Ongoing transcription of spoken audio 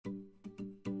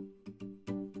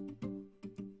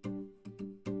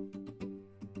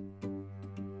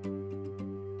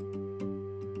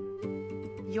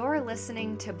You're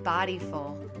listening to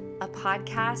Bodyful, a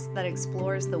podcast that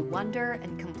explores the wonder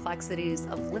and complexities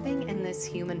of living in this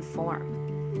human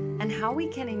form, and how we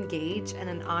can engage in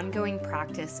an ongoing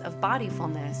practice of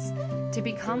bodyfulness to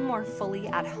become more fully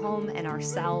at home in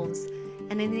ourselves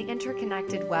and in the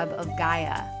interconnected web of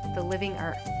Gaia, the living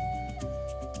earth.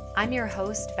 I'm your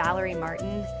host, Valerie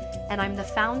Martin, and I'm the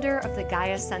founder of the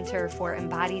Gaia Center for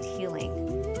Embodied Healing,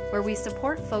 where we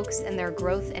support folks in their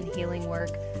growth and healing work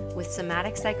with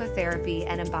somatic psychotherapy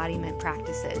and embodiment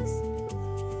practices.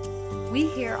 We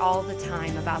hear all the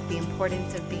time about the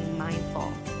importance of being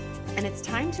mindful, and it's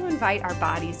time to invite our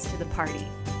bodies to the party.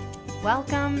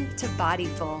 Welcome to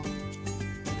Bodyful.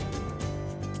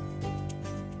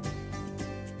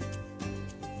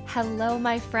 Hello,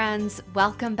 my friends.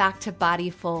 Welcome back to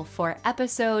Bodyful for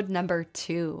episode number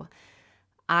 2.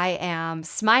 I am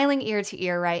smiling ear to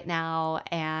ear right now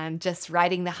and just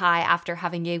riding the high after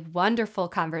having a wonderful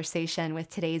conversation with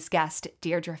today's guest,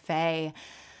 Deirdre Fay.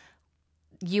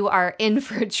 You are in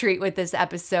for a treat with this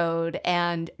episode,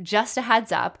 and just a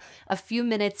heads up, a few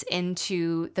minutes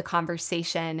into the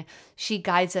conversation, she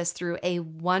guides us through a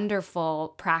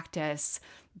wonderful practice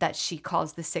that she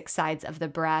calls the 6 sides of the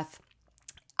breath.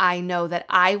 I know that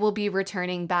I will be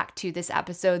returning back to this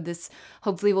episode. This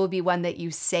hopefully will be one that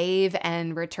you save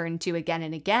and return to again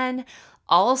and again.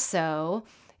 Also,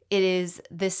 it is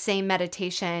the same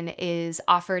meditation is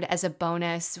offered as a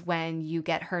bonus when you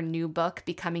get her new book,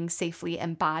 Becoming Safely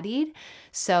Embodied.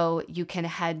 So you can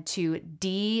head to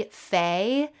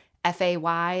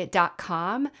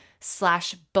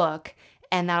dfay.com/book.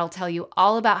 And that'll tell you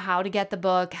all about how to get the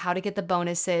book, how to get the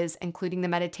bonuses, including the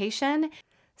meditation.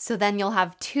 So then you'll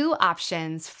have 2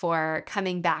 options for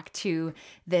coming back to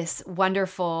this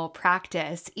wonderful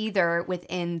practice, either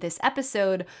within this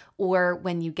episode or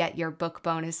when you get your book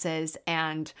bonuses.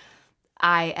 And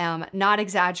I am not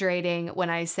exaggerating when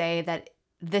I say that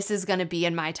this is going to be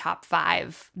in my top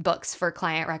 5 books for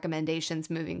client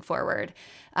recommendations moving forward.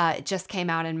 It just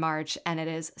came out in March and it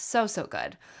is so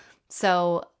good.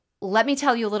 So let me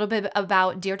tell you a little bit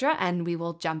about Deirdre and we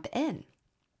will jump in.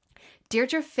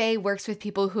 Deirdre Fay works with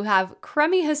people who have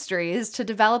crummy histories to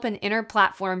develop an inner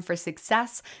platform for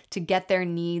success to get their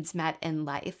needs met in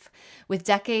life. With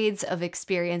decades of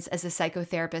experience as a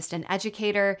psychotherapist and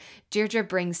educator, Deirdre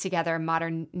brings together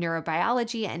modern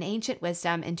neurobiology and ancient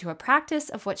wisdom into a practice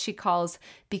of what she calls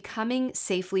becoming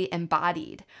safely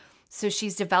embodied. So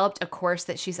she's developed a course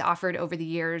that she's offered over the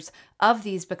years of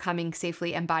these becoming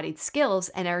safely embodied skills,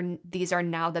 and these are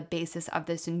now the basis of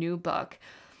this new book.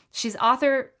 She's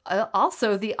also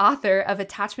the author of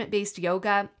Attachment-Based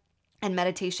Yoga and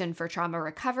Meditation for Trauma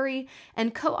Recovery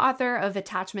and co-author of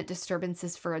Attachment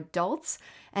Disturbances for Adults,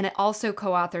 and it also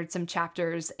co-authored some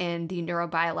chapters in the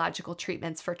Neurobiological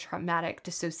Treatments for Traumatic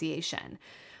Dissociation.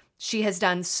 She has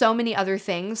done so many other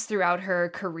things throughout her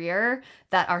career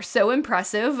that are so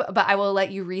impressive, but I will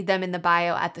let you read them in the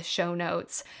bio at the show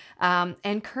notes.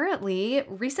 And currently,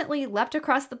 recently leapt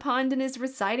across the pond and is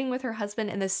residing with her husband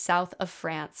in the south of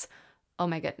France. Oh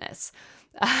my goodness.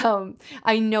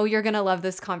 I know you're going to love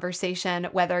this conversation,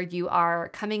 whether you are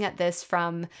coming at this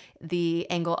from the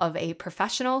angle of a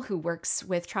professional who works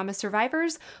with trauma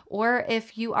survivors, or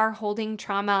if you are holding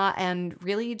trauma and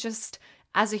really just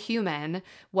as a human,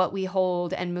 what we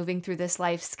hold and moving through this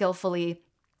life skillfully.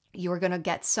 You are going to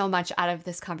get so much out of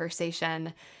this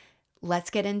conversation. Let's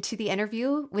get into the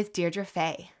interview with Deirdre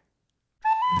Fay.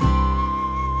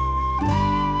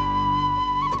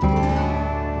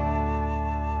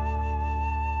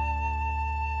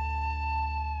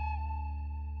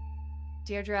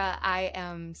 Deirdre, I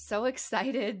am so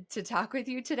excited to talk with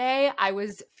you today. I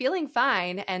was feeling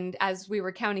fine, and as we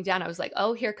were counting down, I was like,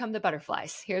 oh, here come the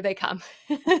butterflies. Here they come.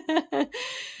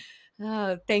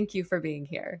 Oh, thank you for being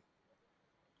here.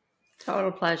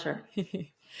 Total pleasure.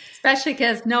 Especially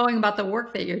because knowing about the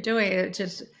work that you're doing, it's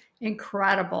just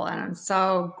incredible. And I'm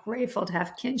so grateful to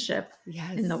have kinship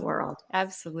in the world.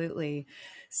 Absolutely.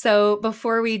 So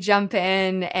before we jump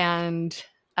in and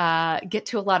get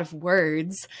to a lot of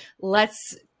words,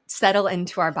 let's settle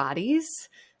into our bodies.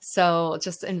 So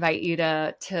just invite you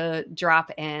to drop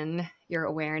in your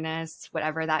awareness,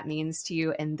 whatever that means to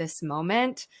you in this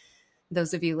moment.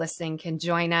 Those of you listening can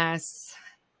join us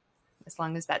as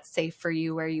long as that's safe for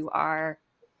you where you are.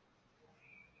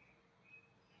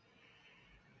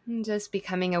 And just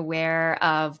becoming aware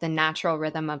of the natural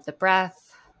rhythm of the breath.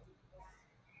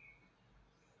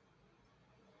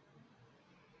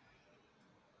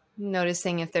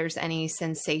 Noticing if there's any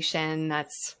sensation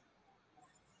that's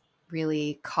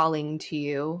really calling to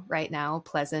you right now,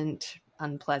 pleasant,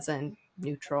 unpleasant,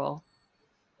 neutral.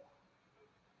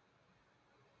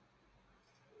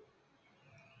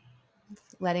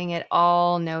 letting it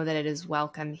all know that it is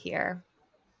welcome here.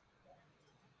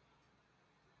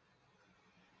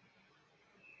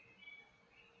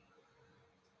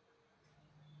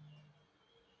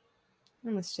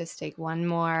 And let's just take one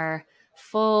more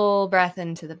full breath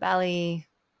into the belly.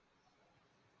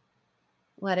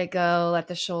 Let it go. Let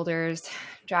the shoulders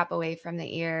drop away from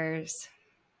the ears.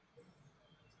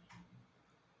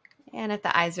 And if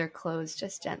the eyes are closed,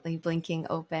 just gently blinking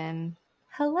open.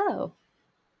 Hello.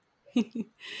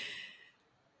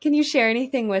 Can you share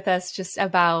anything with us just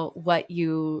about what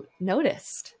you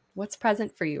noticed? What's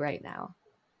present for you right now?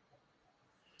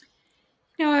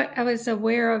 I was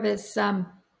aware of is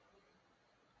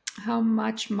how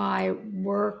much my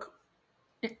work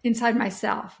inside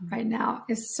myself right now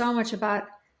is so much about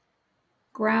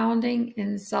grounding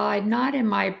inside, not in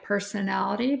my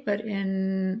personality, but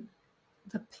in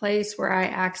the place where I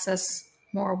access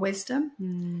more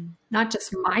wisdom, not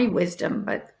just my wisdom,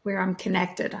 but where I'm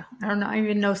connected. I don't know, I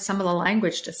even know some of the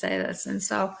language to say this. And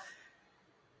so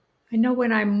I know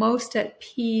when I'm most at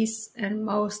peace and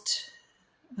most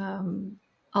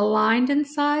aligned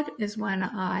inside is when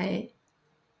I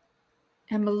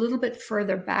am a little bit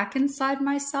further back inside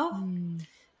myself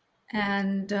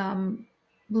and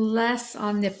less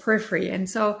on the periphery. And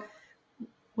so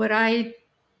what I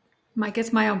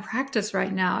guess my own practice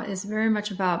right now is very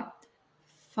much about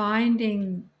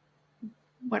finding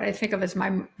what I think of as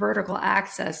my vertical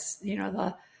axis,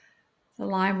 the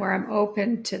line where I'm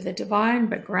open to the divine,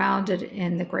 but grounded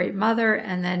in the Great Mother,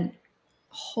 and then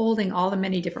holding all the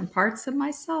many different parts of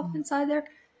myself inside there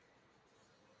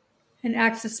and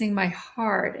accessing my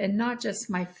heart, and not just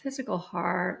my physical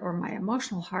heart or my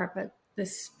emotional heart, but the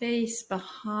space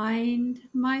behind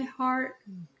my heart.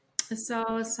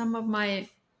 So some of my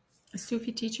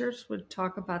Sufi teachers would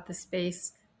talk about the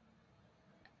space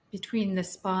between the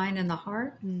spine and the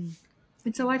heart. And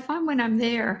so I find when I'm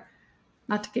there,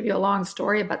 not to give you a long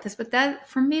story about this, but that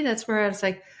for me, that's where I was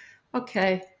like,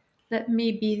 okay, let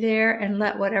me be there and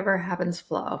let whatever happens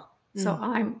flow. So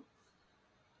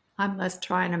I'm less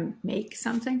trying to make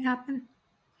something happen.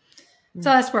 So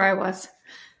that's where I was.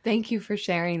 Thank you for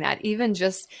sharing that. Even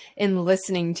just in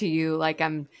listening to you, like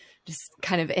I'm just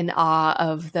kind of in awe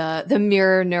of the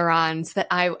mirror neurons that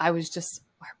I was just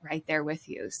right there with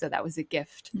you. So that was a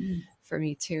gift for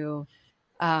me too.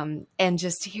 And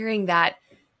just hearing that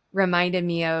reminded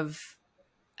me of,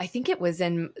 I think it was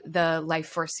in the Life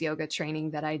Force yoga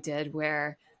training that I did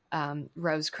where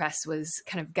Rose Cress was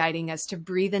kind of guiding us to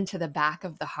breathe into the back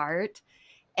of the heart.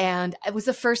 And it was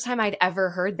the first time I'd ever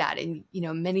heard that in,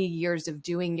 many years of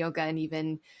doing yoga and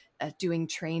even doing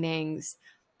trainings,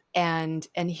 and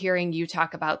hearing you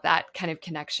talk about that kind of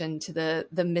connection to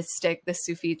the mystic, the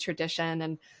Sufi tradition,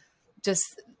 and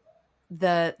just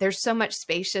there's so much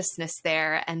spaciousness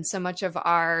there, and so much of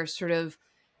our sort of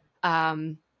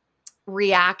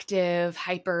reactive,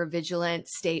 hyper vigilant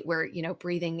state where,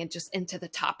 breathing just into the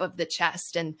top of the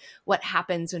chest, and what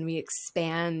happens when we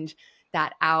expand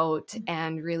that out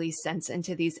and really sense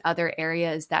into these other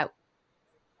areas that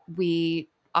we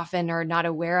often are not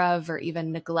aware of or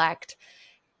even neglect.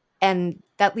 And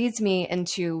that leads me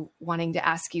into wanting to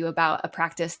ask you about a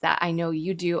practice that I know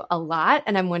you do a lot,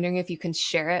 and I'm wondering if you can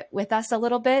share it with us a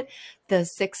little bit, the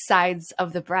 6 sides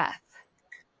of the breath.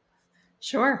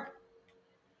 Sure.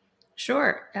 Do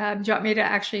you want me to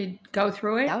actually go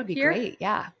through it? That would be here? Great.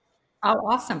 Yeah. Oh,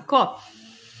 awesome. Cool.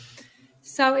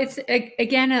 So it's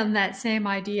again on that same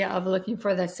idea of looking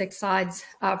for the 6 sides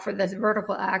for the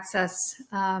vertical axis.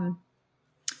 And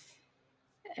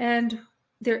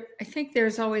I think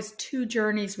there's always 2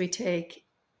 journeys we take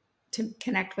to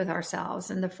connect with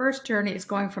ourselves. And the first journey is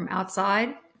going from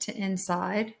outside to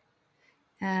inside.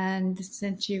 And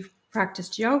since you've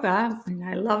practiced yoga, and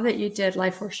I love that you did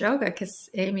Life Force Yoga, because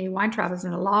Amy Weintraub has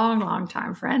been a long, long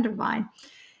time friend of mine,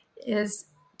 is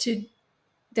to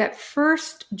that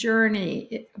first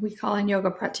journey we call in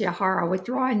yoga pratyahara,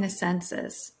 withdrawing the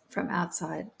senses from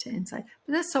outside to inside.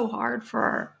 But that's so hard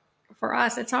for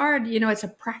us. It's hard, it's a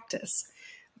practice.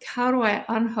 How do I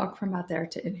unhook from out there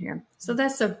to in here? So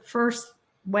that's the first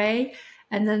way.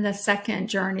 And then the second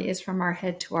journey is from our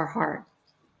head to our heart.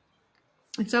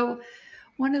 And so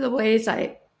one of the ways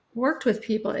I worked with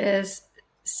people is,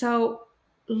 so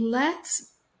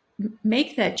let's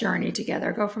make that journey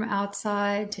together, go from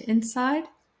outside to inside,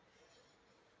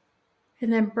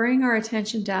 and then bring our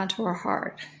attention down to our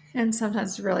heart. And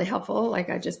sometimes it's really helpful, like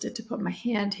I just did, to put my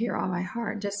hand here on my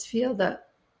heart and just feel the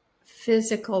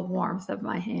physical warmth of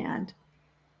my hand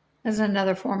as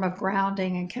another form of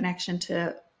grounding and connection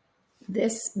to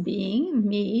this being,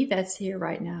 me, that's here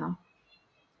right now.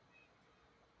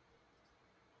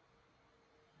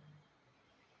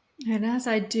 And as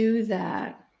I do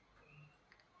that,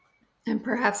 and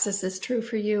perhaps this is true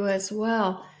for you as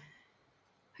well,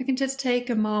 I can just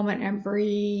take a moment and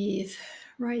breathe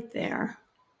right there.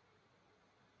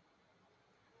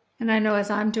 And I know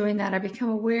as I'm doing that, I become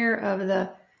aware of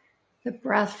the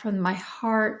breath from my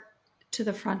heart to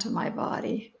the front of my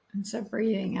body. And so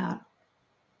breathing out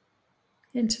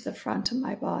into the front of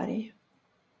my body.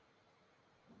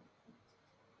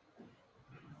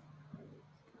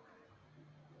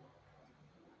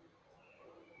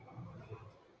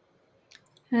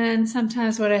 And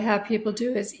sometimes what I have people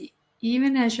do is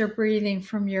even as you're breathing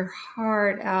from your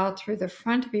heart out through the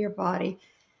front of your body,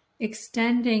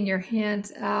 extending your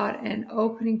hands out and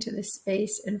opening to the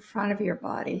space in front of your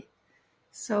body.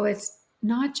 So it's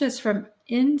not just from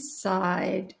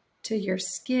inside to your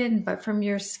skin, but from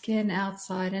your skin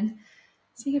outside. And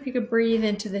see if you could breathe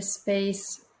into the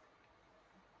space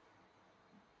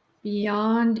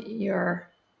beyond your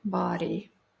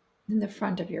body, in the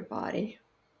front of your body.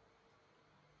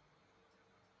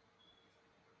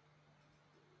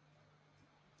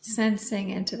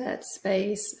 Sensing into that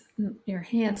space, your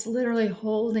hands literally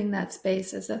holding that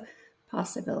space as a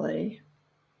possibility.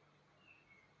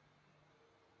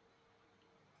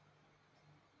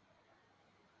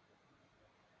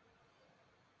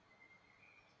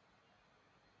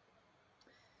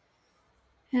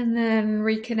 And then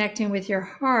reconnecting with your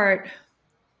heart,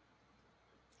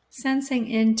 sensing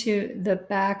into the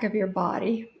back of your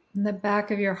body, the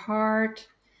back of your heart,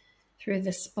 through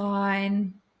the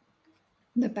spine,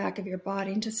 the back of your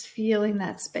body, and just feeling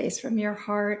that space from your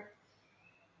heart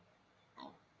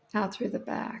out through the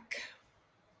back.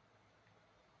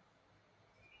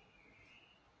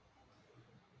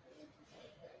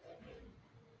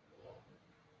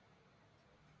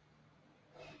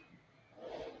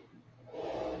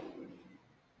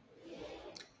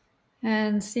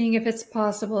 And seeing if it's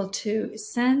possible to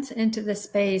sense into the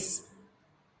space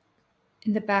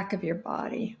in the back of your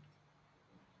body,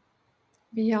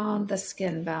 beyond the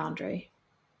skin boundary.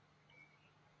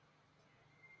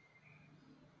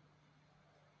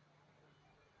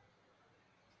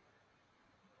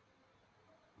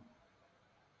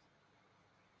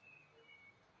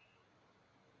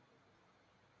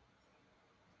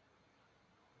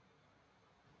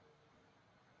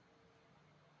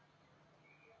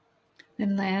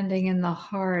 And landing in the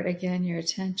heart, again, your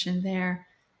attention there.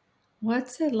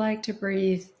 What's it like to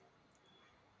breathe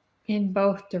in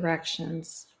both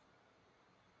directions?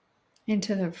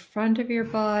 Into the front of your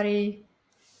body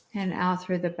and out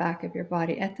through the back of your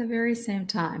body at the very same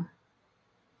time.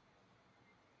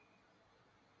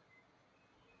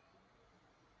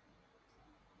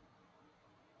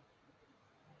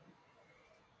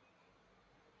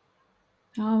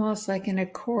 Almost like an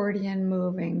accordion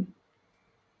moving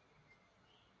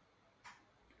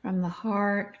from the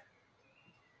heart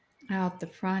out the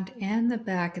front and the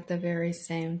back at the very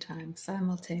same time,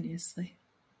 simultaneously.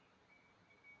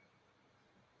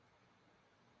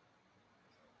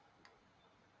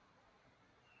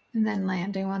 And then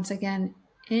landing once again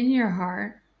in your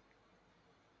heart,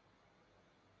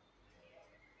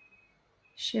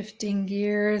 shifting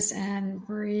gears and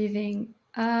breathing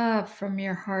up from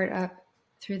your heart up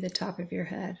through the top of your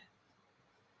head.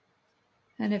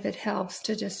 And if it helps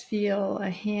to just feel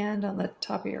a hand on the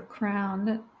top of your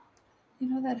crown,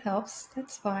 that helps.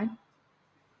 That's fine.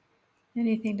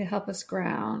 Anything to help us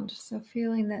ground. So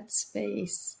feeling that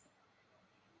space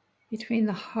between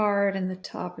the heart and the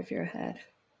top of your head.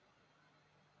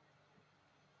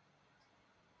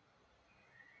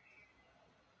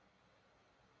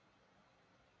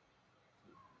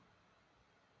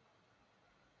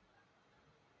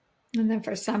 And then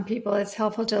for some people, it's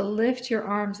helpful to lift your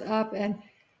arms up and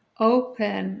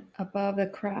open above the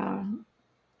crown,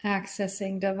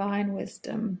 accessing divine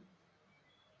wisdom.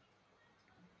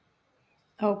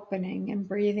 Opening and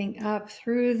breathing up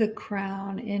through the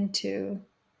crown into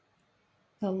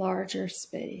the larger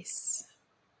space.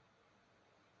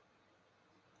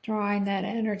 Drawing that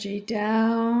energy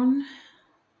down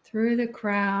through the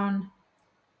crown,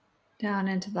 down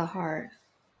into the heart.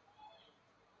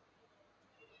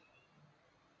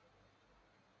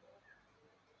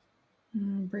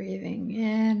 And breathing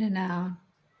in and out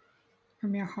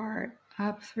from your heart,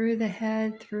 up through the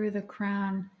head, through the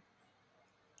crown,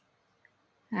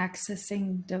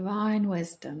 accessing divine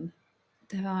wisdom,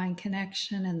 divine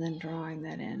connection, and then drawing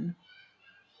that in.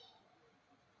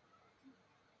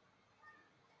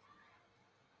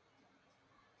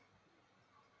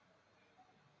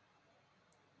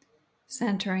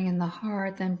 Centering in the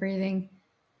heart, then breathing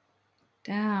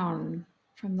down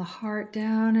from the heart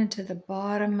down into the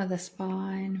bottom of the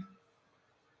spine.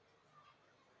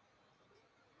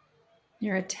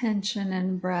 your attention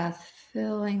and breath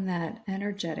filling that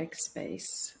energetic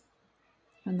space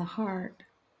from the heart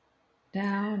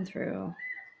down through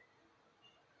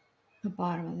the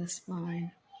bottom of the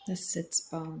spine, the sits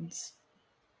bones.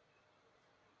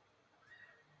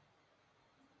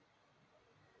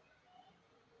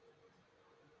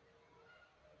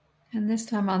 And this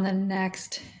time on the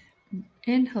next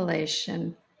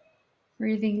inhalation,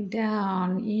 breathing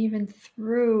down even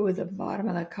through the bottom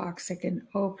of the coccyx and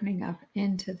opening up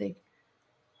into the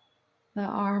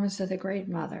arms of the Great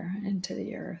Mother, into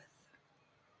the earth.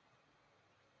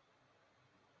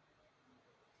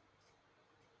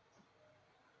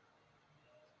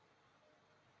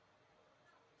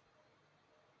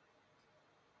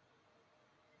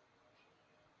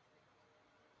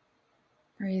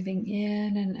 Breathing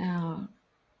in and out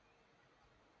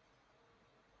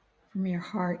from your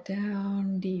heart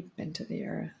down deep into the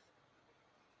earth.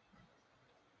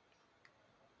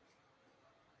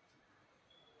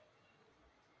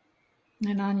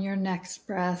 And on your next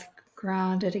breath,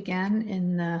 ground it again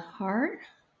in the heart.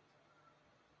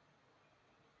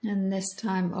 And this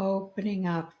time opening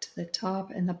up to the top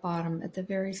and the bottom at the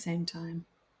very same time.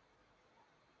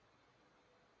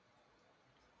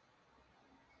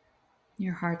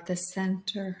 Your heart, the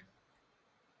center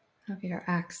of your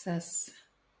access,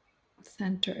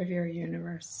 center of your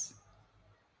universe,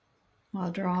 while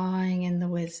drawing in the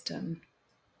wisdom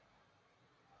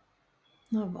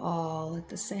of all at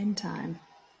the same time.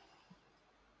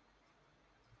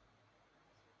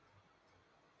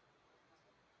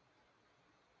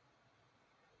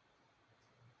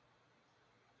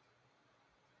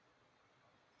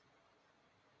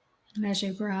 And as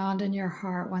you ground in your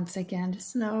heart once again,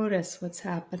 just notice what's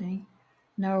happening.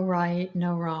 No right,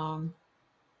 no wrong.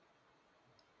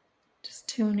 Just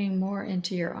tuning more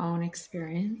into your own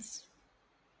experience.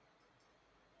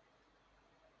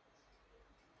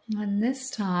 And this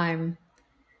time,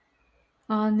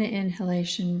 on the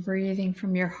inhalation, breathing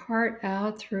from your heart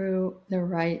out through the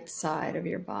right side of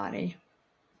your body.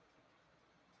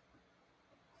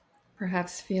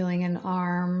 Perhaps feeling an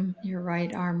arm, your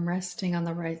right arm resting on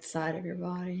the right side of your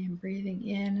body, and breathing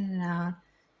in and out,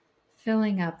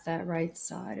 filling up that right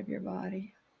side of your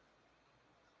body.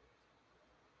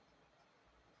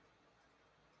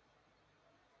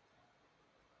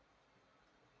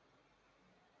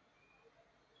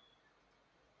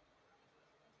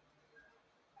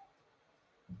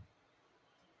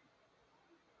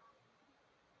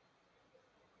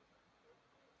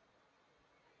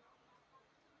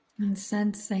 And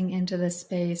sensing into the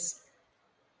space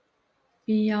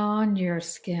beyond your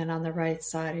skin on the right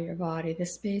side of your body, the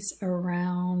space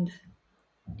around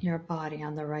your body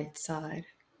on the right side.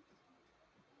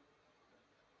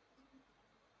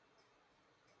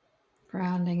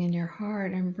 Grounding in your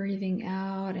heart and breathing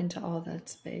out into all that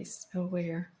space,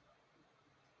 aware.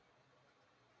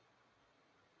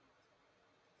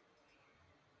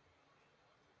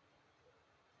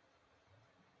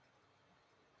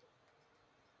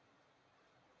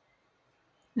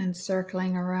 And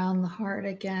circling around the heart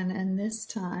again, and this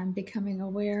time becoming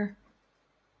aware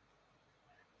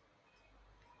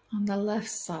on the left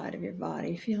side of your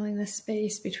body, feeling the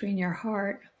space between your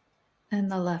heart and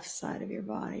the left side of your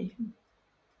body.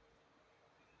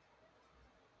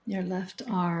 Your left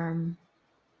arm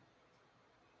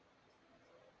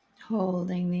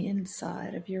holding the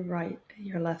inside of your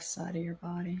left side of your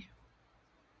body.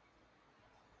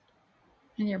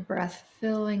 And your breath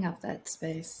filling up that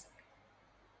space.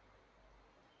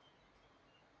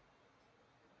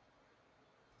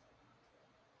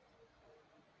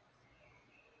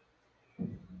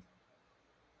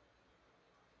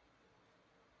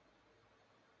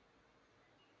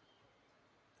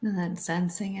 And then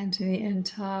sensing into the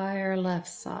entire left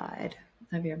side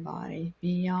of your body,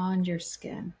 beyond your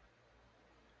skin.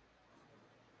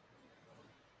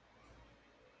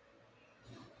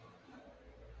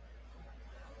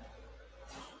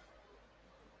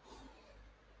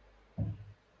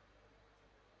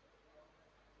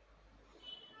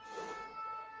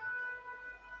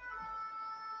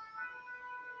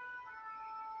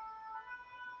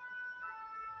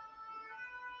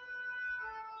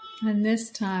 And this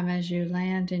time, as you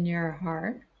land in your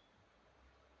heart,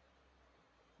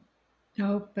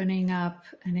 opening up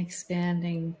and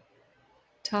expanding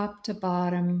top to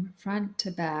bottom, front to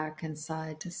back, and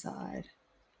side to side.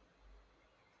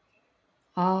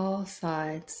 All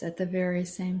sides at the very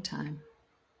same time.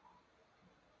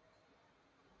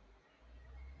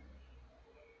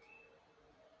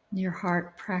 Your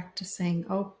heart practicing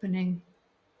opening,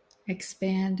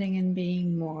 expanding, and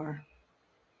being more.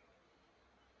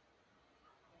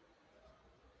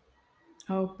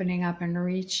 opening up and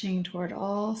reaching toward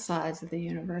all sides of the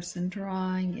universe and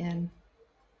drawing in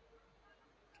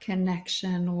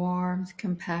connection, warmth,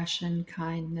 compassion,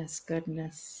 kindness,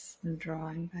 goodness, and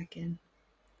drawing back in,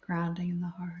 grounding in the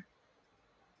heart.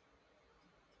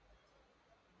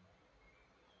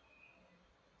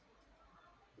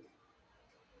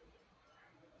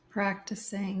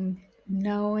 Practicing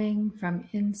knowing from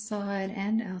inside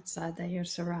and outside that you're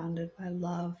surrounded by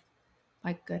love,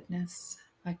 by goodness,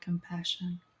 by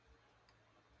compassion.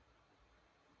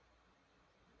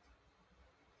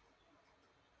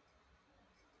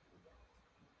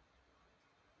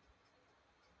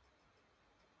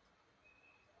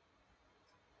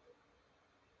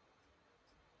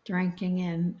 Drinking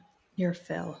in your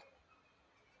fill.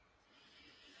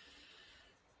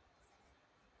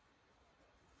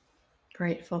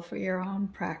 Grateful for your own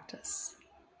practice.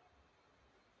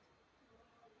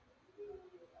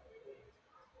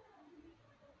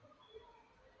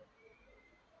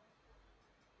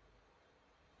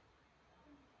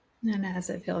 And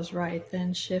as it feels right,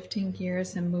 then shifting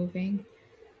gears and moving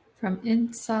from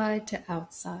inside to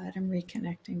outside and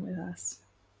reconnecting with us.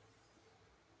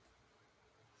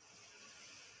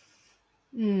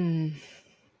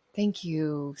 Thank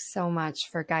you so much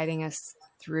for guiding us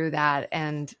through that.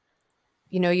 And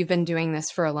you've been doing this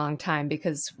for a long time,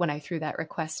 because when I threw that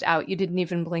request out, you didn't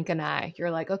even blink an eye. You're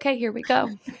like, okay, here we go.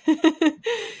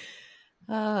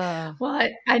 Well,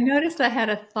 I noticed I had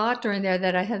a thought during there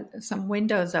that I had some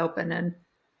windows open, and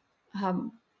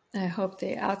I hope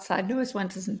the outside noise one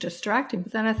isn't distracting.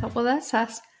 But then I thought, well, that's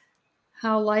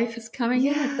how life is coming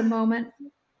in at the moment.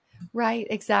 Right,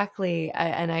 exactly.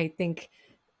 And I think,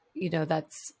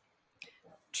 that's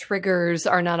triggers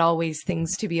are not always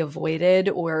things to be avoided,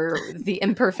 or the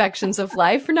imperfections of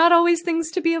life are not always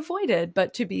things to be avoided,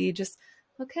 but to be just,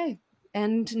 okay,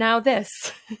 and now this.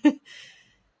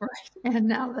 Right. And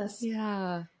now this.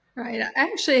 Yeah. Right. I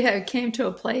actually came to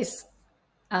a place.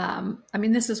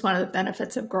 This is one of the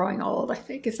benefits of growing old, I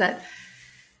think, is that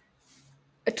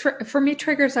for me,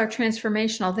 triggers are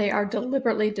transformational. They are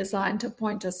deliberately designed to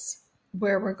point us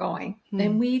where we're going.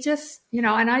 And we just, and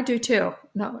I do too.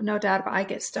 No doubt about it. I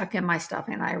get stuck in my stuff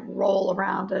and I roll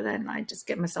around it and I just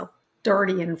get myself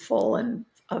dirty and full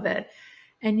of it.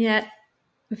 And yet,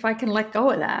 if I can let go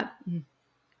of that and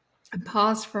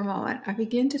pause for a moment, I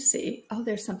begin to see, oh,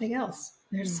 there's something else.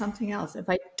 There's something else. If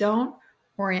I don't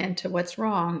orient to what's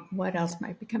wrong, what else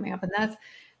might be coming up? And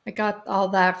I got all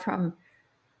that from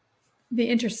the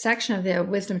intersection of the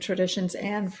wisdom traditions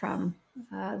and from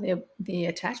the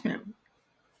attachment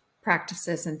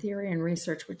practices and theory and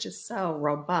research, which is so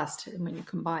robust when you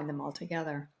combine them all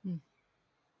together.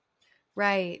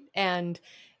 Right. And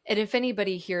if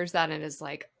anybody hears that and is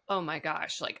like, oh my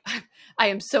gosh, like I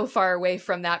am so far away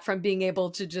from that, from being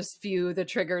able to just view the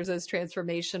triggers as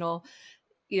transformational,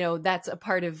 that's a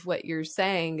part of what you're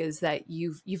saying, is that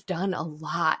you've done a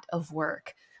lot of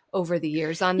work over the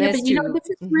years on this. But this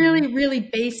is really, really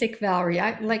basic, Valerie.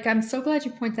 I'm so glad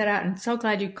you point that out, and so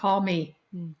glad you call me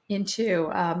into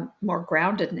more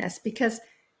groundedness, because,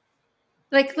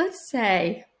 let's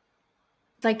say,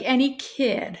 any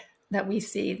kid that we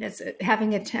see that's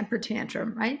having a temper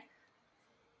tantrum, right?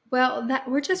 Well, that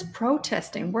we're just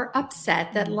protesting. We're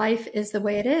upset that life is the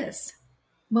way it is.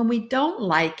 When we don't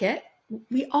like it,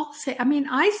 we all say,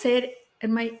 I say it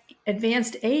in my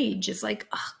advanced age. It's like,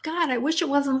 oh God, I wish it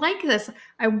wasn't like this.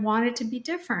 I want it to be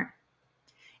different.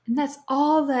 And that's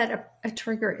all that a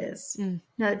trigger is.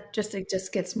 Now, it just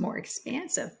gets more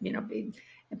expansive,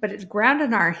 but it's grounded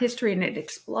in our history and it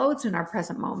explodes in our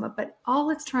present moment. But all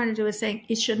it's trying to do is saying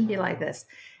it shouldn't be like this.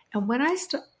 And when I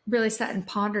really sat and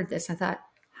pondered this, I thought,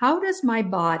 how does my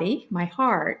body, my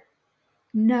heart,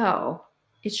 know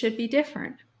it should be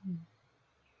different?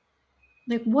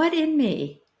 Like, what in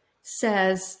me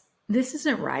says this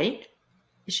isn't right?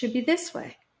 It should be this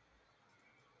way.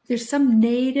 There's some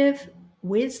native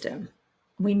wisdom.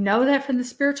 We know that from the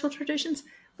spiritual traditions,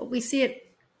 but we see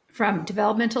it from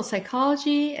developmental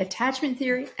psychology, attachment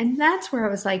theory. And that's where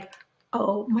I was like,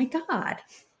 oh my God,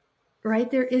 right?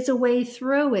 There is a way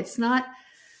through. It's not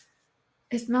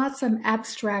some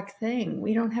abstract thing.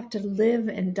 We don't have to live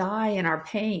and die in our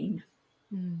pain.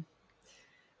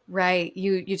 Right.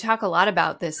 You talk a lot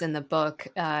about this in the book,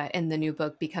 in the new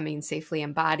book, Becoming Safely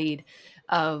Embodied,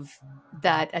 of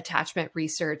that attachment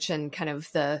research and kind of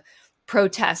the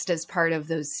protest as part of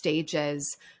those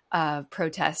stages of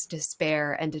protest,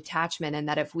 despair, and detachment. And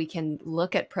that if we can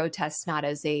look at protests not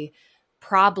as a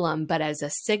problem, but as a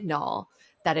signal,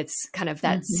 that it's kind of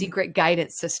that secret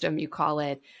guidance system, you call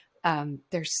it,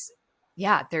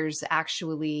 there's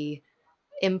actually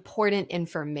important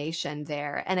information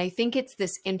there. And I think it's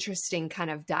this interesting kind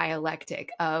of dialectic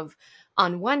of,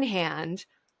 on one hand,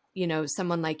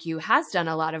 someone like you has done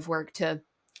a lot of work to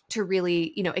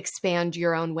really, expand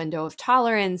your own window of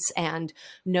tolerance and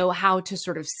know how to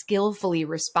sort of skillfully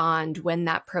respond when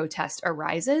that protest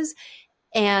arises.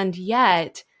 And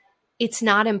yet, it's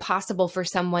not impossible for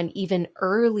someone even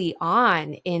early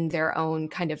on in their own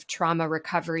kind of trauma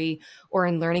recovery or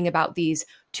in learning about these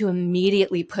to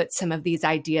immediately put some of these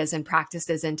ideas and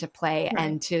practices into play Right.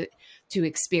 and to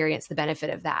experience the benefit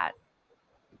of that.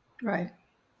 Right.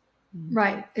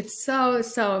 Right. It's so,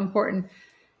 so important.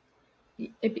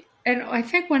 And I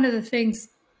think one of the things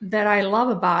that I love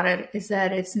about it is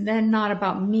that it's then not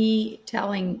about me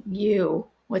telling you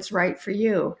what's right for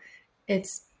you.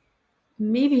 It's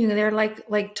me being there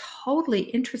like totally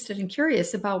interested and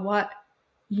curious about what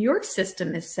your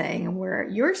system is saying and where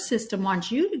your system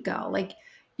wants you to go. Like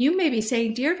you may be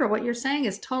saying, Deirdre, what you're saying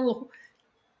is total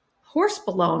horse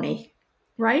baloney,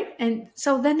 right? And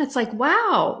so then it's like,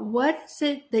 wow, what is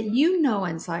it that you know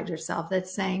inside yourself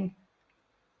that's saying,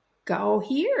 go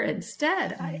here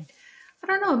instead? I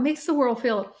don't know. It makes the world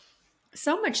feel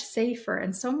so much safer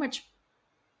and so much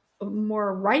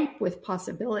more ripe with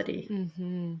possibility.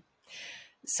 Mm-hmm.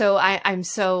 So I'm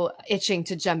so itching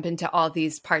to jump into all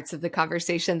these parts of the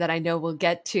conversation that I know we'll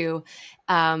get to.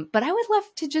 But I would love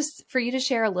to just for you to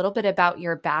share a little bit about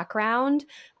your background.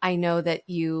 I know that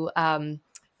you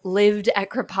lived at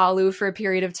Kripalu for a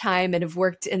period of time and have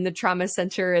worked in the trauma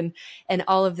center and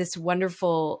all of this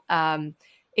wonderful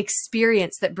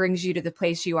experience that brings you to the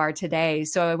place you are today.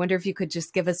 So I wonder if you could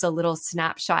just give us a little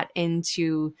snapshot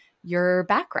into your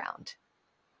background.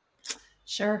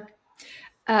 Sure.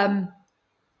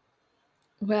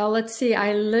 Well, let's see.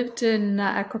 I lived in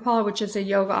Kripalu, which is a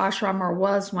yoga ashram, or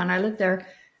was when I lived there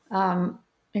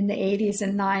in the 80s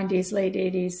and 90s, late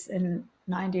 80s and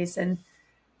 90s, and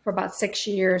for about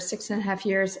 6.5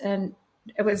 years. And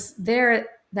it was there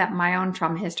that my own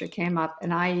trauma history came up,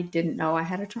 and I didn't know I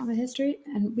had a trauma history.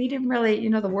 And we didn't really,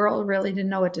 the world really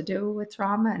didn't know what to do with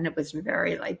trauma. And it was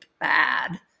very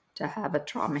bad to have a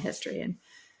trauma history and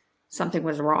something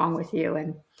was wrong with you.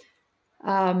 And,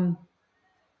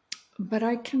 but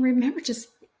I can remember just,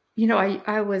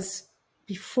 I was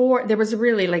before, there was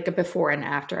really a before and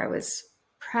after. I was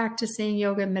practicing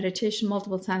yoga and meditation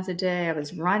multiple times a day. I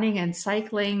was running and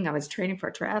cycling. I was training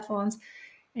for triathlons.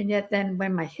 And yet then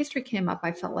when my history came up,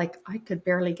 I felt like I could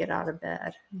barely get out of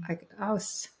bed. It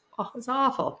was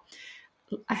awful.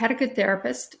 I had a good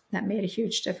therapist that made a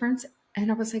huge difference. And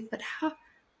I was like, but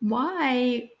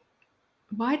why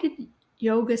did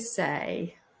yoga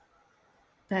say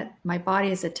that my body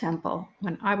is a temple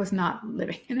when I was not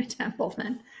living in a temple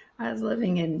then? I was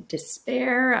living in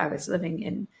despair. I was living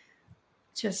in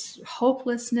just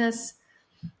hopelessness.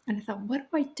 And I thought,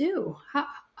 what do I do?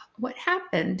 What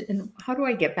happened? And how do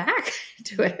I get back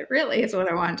to it? Really is what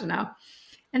I wanted to know.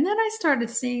 And then I started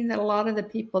seeing that a lot of the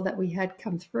people that we had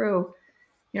come through,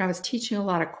 I was teaching a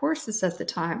lot of courses at the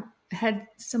time, had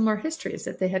similar histories,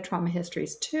 that they had trauma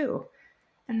histories too.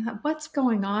 And I thought, what's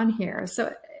going on here?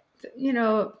 So, in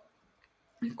the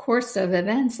course of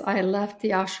events, I left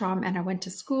the ashram and I went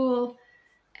to school,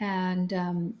 and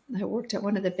I worked at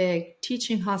one of the big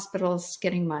teaching hospitals,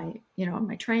 getting my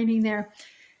training there.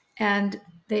 And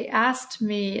they asked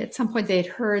me at some point, they'd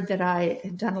heard that I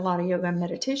had done a lot of yoga and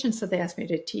meditation, so they asked me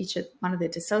to teach at one of the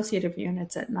dissociative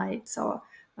units at night. So I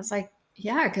was like,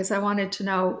 yeah, because I wanted to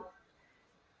know,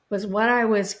 was what I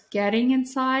was getting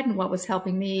inside and what was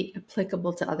helping me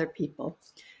applicable to other people.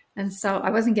 And so I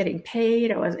wasn't getting paid.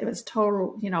 It was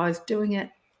total, I was doing it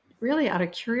really out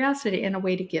of curiosity and a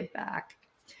way to give back.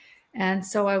 And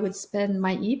so I would spend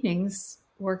my evenings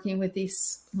working with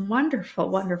these wonderful,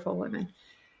 wonderful women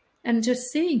and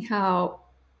just seeing how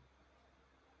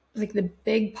the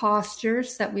big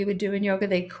postures that we would do in yoga,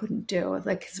 they couldn't do.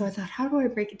 So I thought, how do I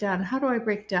break it down? How do I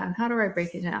break it down? How do I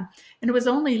break it down? And it was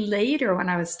only later when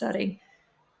I was studying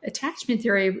attachment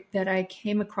theory that I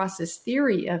came across this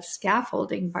theory of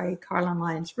scaffolding by Carlin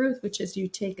Lyons Ruth, which is you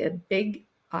take a big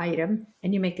item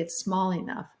and you make it small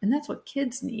enough. And that's what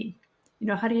kids need.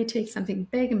 How do you take something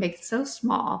big and make it so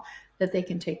small that they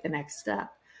can take the next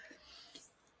step?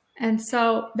 And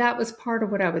so that was part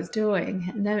of what I was doing.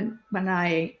 And then when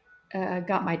I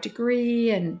got my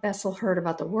degree and Bessel heard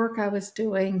about the work I was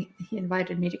doing, he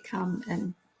invited me to come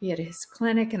and be at his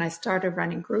clinic. And I started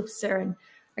running groups there. And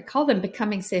I call them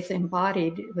Becoming Safely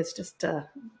Embodied. It was just an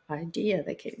idea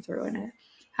that came through in it.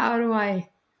 How do I,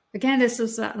 again, this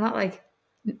was not like,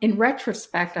 in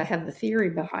retrospect, I have the theory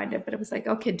behind it, but it was like,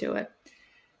 okay, do it.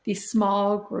 These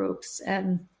small groups.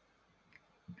 And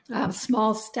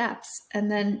small steps.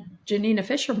 And then Janina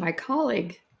Fisher, my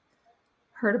colleague,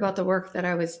 heard about the work that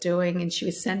I was doing, and she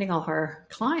was sending all her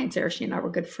clients there. She and I were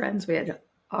good friends. We had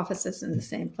offices in the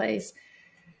same place.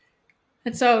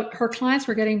 And so her clients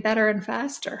were getting better and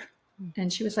faster.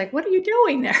 And she was like, what are you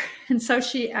doing there? And so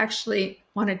she actually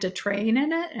wanted to train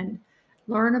in it and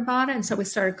learn about it. And so we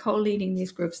started co-leading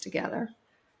these groups together.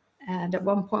 And at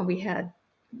one point we had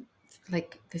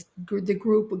like the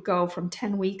group would go from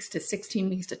 10 weeks to 16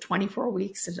 weeks to 24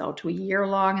 weeks to a year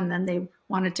long. And then they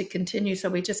wanted to continue. So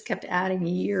we just kept adding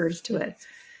years to it.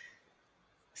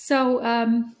 So,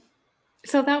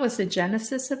 so that was the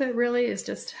genesis of it, really, is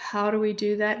just how do we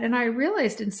do that? And I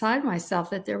realized inside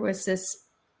myself that there was this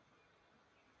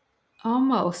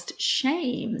almost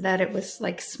shame that it was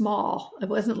like small. It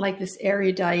wasn't like this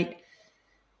erudite,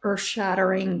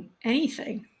 earth-shattering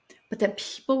anything, but that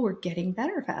people were getting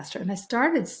better faster. And I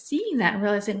started seeing that and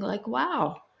realizing, like,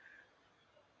 wow,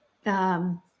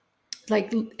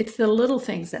 like it's the little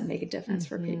things that make a difference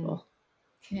for people,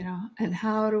 you know, and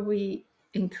how do we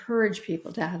encourage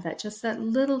people to have that, just that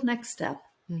little next step?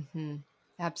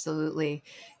 Absolutely.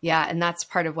 Yeah. And that's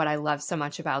part of what I love so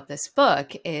much about this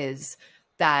book is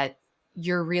that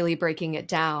you're really breaking it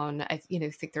down. I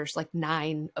think there's like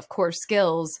 9 of core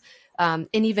skills. And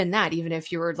even that, even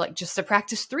if you were like just to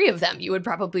practice 3 of them, you would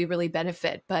probably really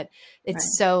benefit, but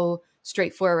it's so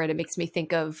straightforward. It makes me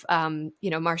think of,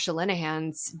 Marsha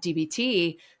Linehan's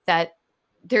DBT, that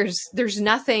there's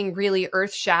nothing really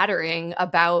earth shattering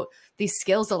about these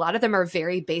skills. A lot of them are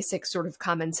very basic, sort of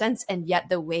common sense. And yet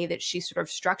the way that she sort of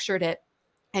structured it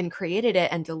and created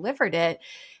it and delivered it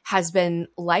has been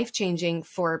life-changing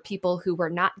for people who were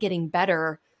not getting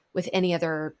better with any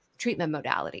other treatment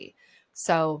modality.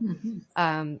 So,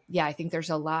 I think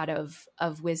there's a lot of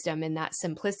wisdom in that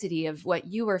simplicity of what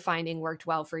you were finding worked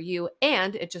well for you.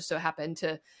 And it just so happened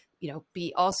to,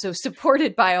 be also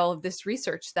supported by all of this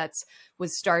research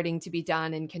was starting to be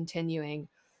done and continuing.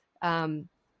 And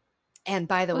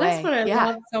by the way, that's what I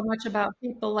love so much about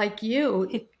people like you,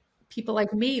 people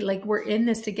like me, like we're in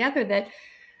this together, that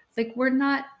like we're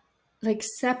not like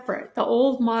separate. The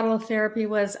old model of therapy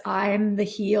was I'm the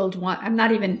healed one. I'm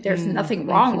not even, there's nothing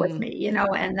wrong with me,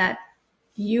 and that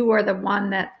you are the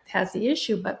one that has the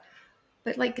issue. But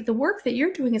like the work that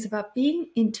you're doing is about being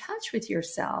in touch with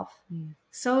yourself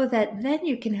so that then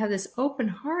you can have this open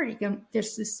heart.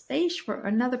 There's this space for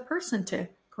another person to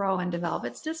grow and develop.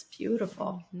 It's just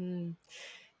beautiful.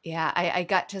 Yeah, I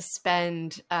got to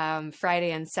spend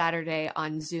Friday and Saturday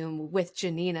on Zoom with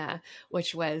Janina,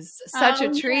 which was such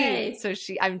a treat. So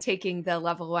I'm taking the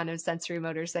level 1 of sensory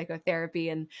motor psychotherapy,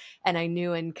 and I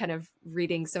knew in kind of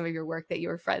reading some of your work that you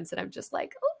were friends, and I'm just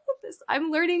like, oh,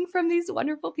 I'm learning from these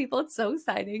wonderful people. It's so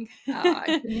exciting.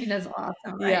 Janina's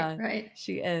awesome, right? Yeah, right.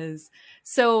 She is.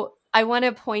 So I want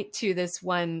to point to this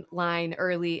one line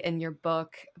early in your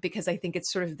book, because I think it's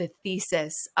sort of the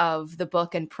thesis of the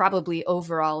book and probably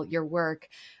overall your work.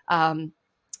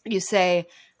 You say,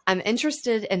 I'm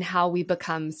interested in how we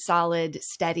become solid,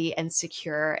 steady, and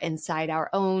secure inside our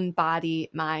own body,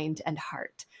 mind, and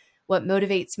heart. What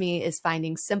motivates me is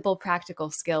finding simple, practical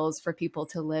skills for people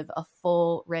to live a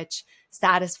full, rich,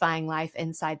 satisfying life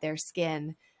inside their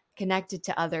skin, connected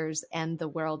to others and the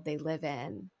world they live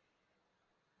in.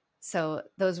 So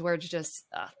those words just,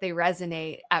 they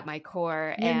resonate at my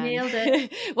core. You nailed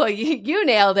it. Well, you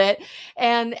nailed it.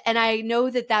 And I know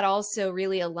that also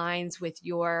really aligns with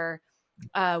your,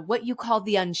 what you call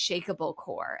the unshakable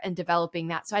core and developing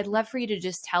that. So I'd love for you to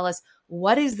just tell us,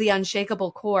 what is the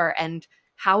unshakable core and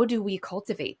how do we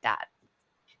cultivate that?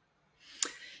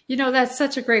 That's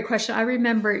such a great question. I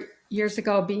remember years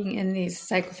ago being in these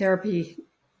psychotherapy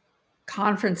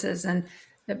conferences, and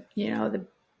the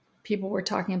people were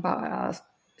talking about a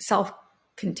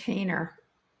self-container.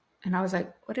 And I was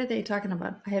like, what are they talking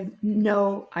about? I have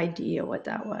no idea what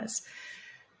that was.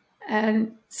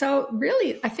 And so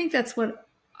really, I think that's what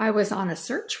I was on a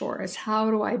search for, is how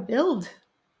do I build?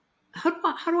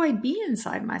 How do I be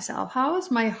inside myself? How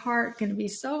is my heart going to be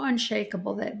so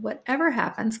unshakable that whatever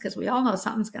happens, because we all know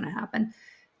something's going to happen,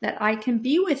 that I can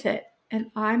be with it and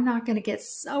I'm not going to get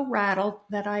so rattled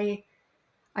that I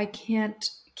can't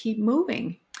keep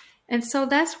moving. And so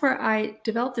that's where I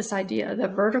developed this idea, the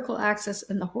vertical axis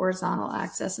and the horizontal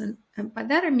axis. And by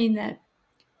that, I mean that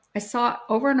I saw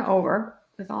over and over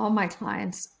with all my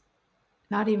clients,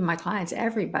 not even my clients,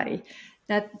 everybody,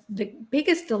 that the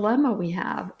biggest dilemma we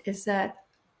have is that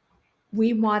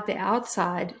we want the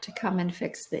outside to come and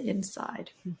fix the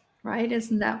inside, right?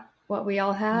 Isn't that what we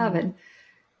all have?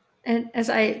 And as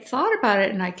I thought about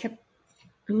it, and I kept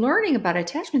learning about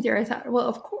attachment theory, I thought, well,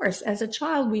 of course, as a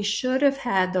child, we should have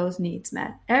had those needs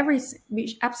met.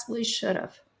 We absolutely should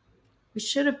have. We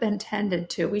should have been tended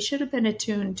to. We should have been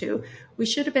attuned to. We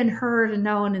should have been heard and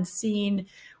known and seen.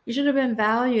 We should have been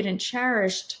valued and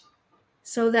cherished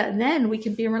so that then we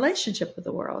can be in relationship with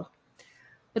the world.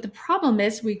 But the problem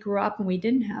is we grew up and we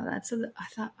didn't have that. So I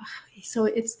thought, so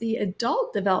it's the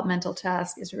adult developmental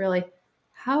task is really,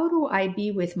 how do I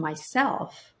be with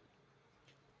myself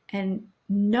and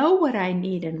know what I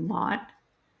need and want,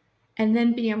 and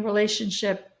then be in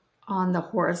relationship on the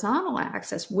horizontal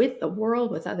axis with the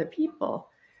world, with other people.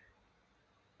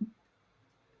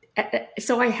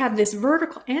 So I have this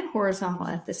vertical and horizontal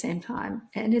at the same time.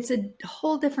 And it's a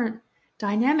whole different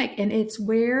dynamic. And it's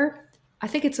where I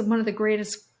think it's one of the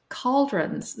greatest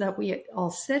cauldrons that we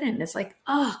all sit in. It's like,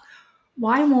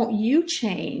 why won't you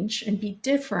change and be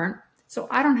different so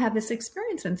I don't have this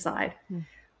experience inside?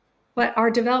 But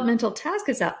our developmental task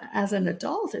as an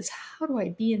adult is, how do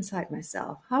I be inside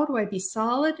myself? How do I be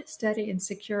solid, steady, and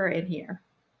secure in here?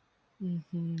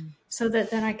 So that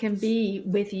then I can be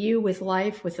with you, with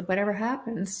life, with whatever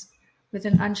happens, with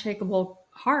an unshakable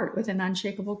heart, with an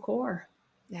unshakable core.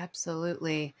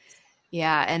 Absolutely.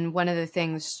 Yeah. And one of the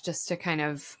things, just to kind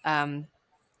of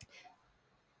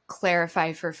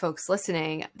clarify for folks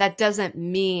listening, that doesn't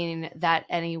mean that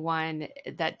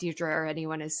Deirdre or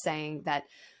anyone is saying that,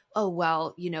 oh,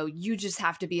 well, you just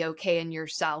have to be okay in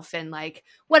yourself and like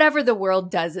whatever the world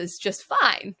does is just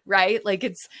fine, right? Like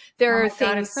there are things.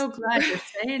 God, I'm so glad you're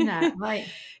saying that. Right.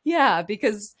 Yeah,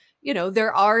 because,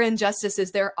 there are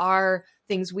injustices. There are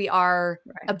things we are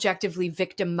objectively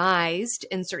victimized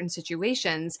in certain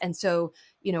situations. And so,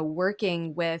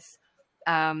 working with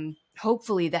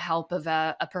hopefully the help of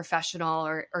a professional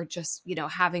or just,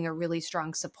 having a really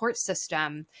strong support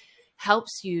system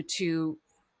helps you to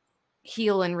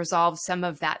heal and resolve some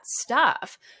of that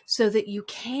stuff so that you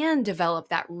can develop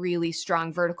that really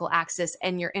strong vertical axis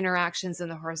and your interactions in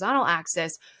the horizontal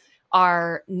axis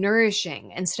are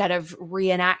nourishing instead of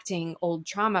reenacting old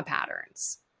trauma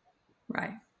patterns.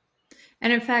 Right.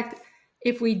 And in fact,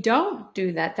 if we don't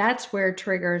do that, that's where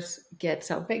triggers get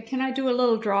so big. Can I do a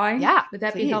little drawing? Yeah. Would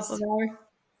that please. Be helpful, Valerie?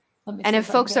 And if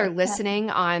folks are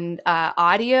listening on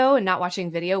audio and not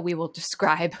watching video, we will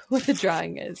describe what the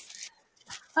drawing is.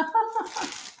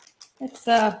 It's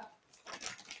I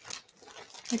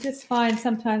just find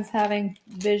sometimes having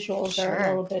visuals are a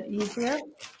little bit easier.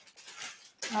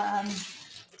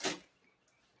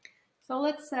 So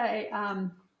let's say,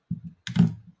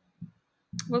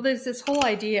 well, there's this whole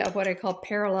idea of what I call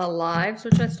parallel lives,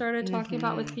 which I started talking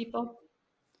about with people,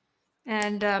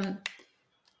 and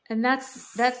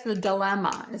that's the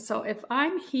dilemma. So if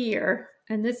I'm here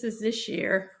and this is this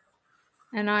year,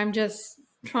 and I'm just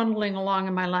trundling along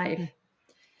in my life.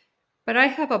 But I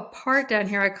have a part down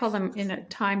here, I call them in a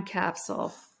time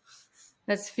capsule,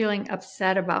 that's feeling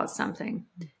upset about something.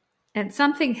 And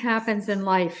something happens in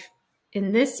life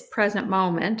in this present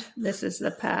moment. This is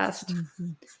the past.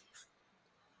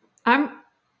 I'm,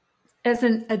 as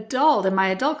an adult, in my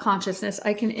adult consciousness,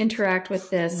 I can interact with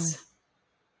this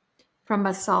from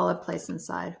a solid place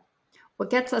inside. What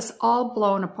gets us all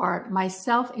blown apart,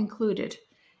 myself included,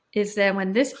 is that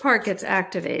when this part gets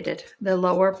activated, the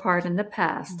lower part in the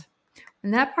past,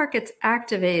 when that part gets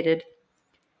activated,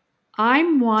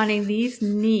 I'm wanting these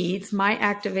needs, my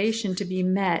activation, to be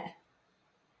met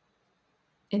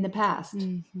in the past.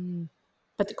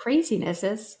 But the craziness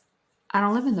is, I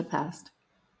don't live in the past.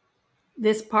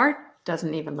 This part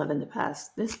doesn't even live in the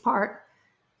past. This part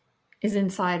is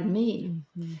inside me.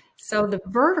 So the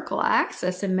vertical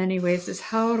axis in many ways is,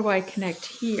 how do I connect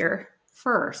here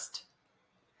first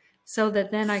so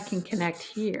that then I can connect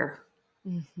here?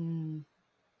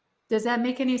 Does that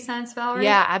make any sense, Valerie?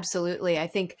 Yeah, absolutely. I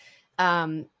think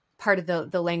part of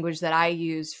the language that I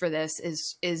use for this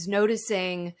is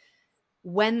noticing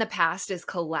when the past is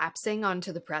collapsing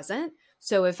onto the present.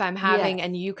 So if I'm having,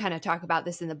 and you kind of talk about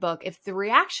this in the book, if the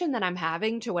reaction that I'm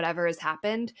having to whatever has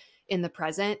happened in the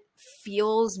present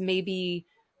feels maybe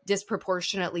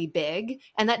disproportionately big,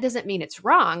 and that doesn't mean it's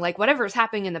wrong. Like whatever is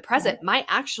happening in the present might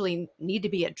actually need to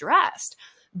be addressed.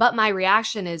 But my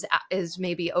reaction is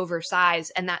maybe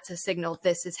oversized, and that's a signal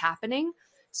this is happening.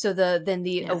 So then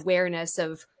the awareness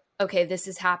of, okay, this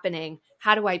is happening.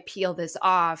 How do I peel this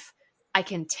off? I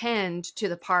can tend to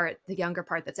the younger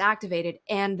part that's activated,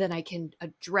 and then I can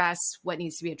address what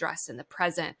needs to be addressed in the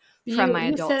present from my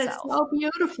adult self. You said it so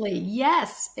beautifully.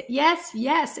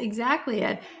 Yes, exactly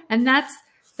it. And that's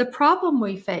the problem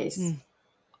we face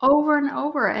over and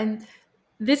over. And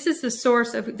this is the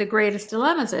source of the greatest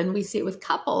dilemmas, and we see it with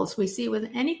couples. We see it with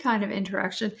any kind of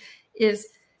interaction. Is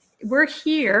we're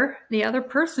here, the other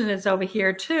person is over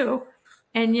here too,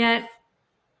 and yet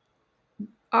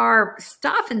our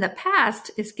stuff in the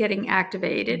past is getting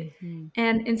activated. Mm-hmm.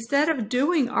 And instead of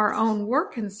doing our own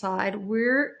work inside,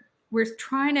 we're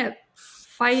trying to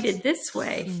fight it this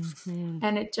way. Mm-hmm.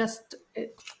 And it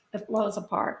blows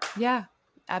apart. Yeah,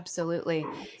 absolutely.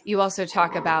 You also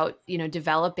talk about,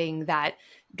 developing that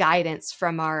guidance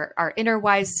from our inner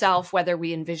wise self, whether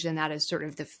we envision that as sort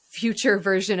of the future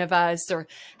version of us, or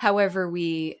however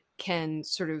we can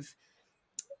sort of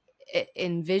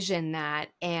envision that.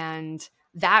 And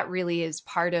that really is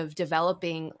part of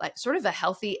developing like sort of a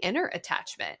healthy inner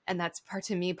attachment. And that's part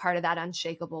of that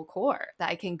unshakable core, that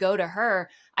I can go to her,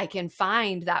 I can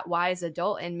find that wise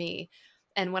adult in me.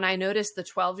 And when I notice the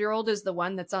 12-year-old is the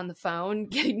one that's on the phone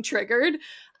getting triggered,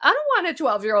 I don't want a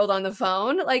 12-year-old on the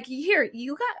phone. Like, here,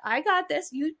 I got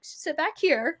this. You sit back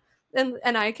here and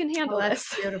I can handle that's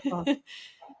this. Beautiful.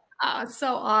 Oh,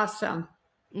 so awesome.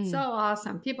 So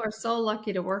awesome. People are so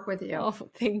lucky to work with you. Oh,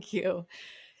 thank you.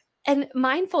 And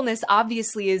mindfulness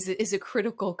obviously is a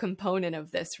critical component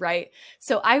of this, right?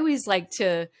 So I always like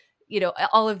to,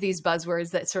 all of these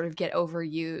buzzwords that sort of get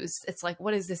overused. It's like,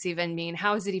 what does this even mean?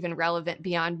 How is it even relevant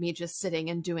beyond me just sitting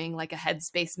and doing like a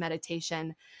headspace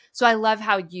meditation? So I love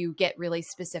how you get really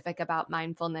specific about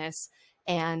mindfulness.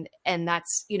 And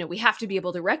that's, we have to be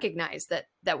able to recognize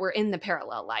that we're in the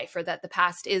parallel life, or that the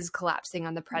past is collapsing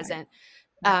on the present.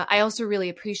 Right. I also really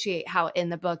appreciate how in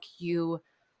the book you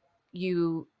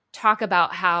talk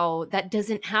about how that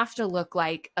doesn't have to look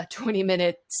like a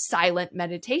 20-minute silent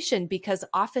meditation, because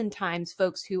oftentimes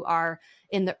folks who are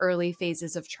in the early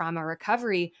phases of trauma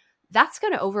recovery, that's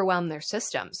going to overwhelm their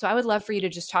system. So I would love for you to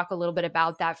just talk a little bit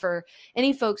about that for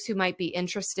any folks who might be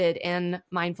interested in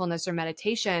mindfulness or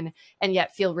meditation and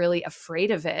yet feel really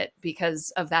afraid of it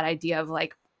because of that idea of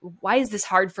like, why is this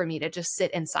hard for me to just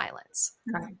sit in silence?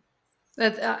 Right.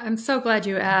 I'm so glad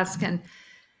you asked. And,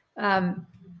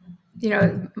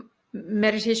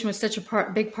 meditation was such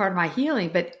a big part of my healing.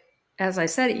 But as I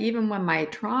said, even when my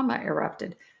trauma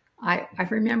erupted, I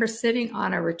remember sitting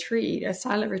on a retreat, a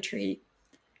silent retreat.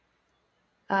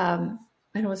 And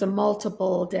it was a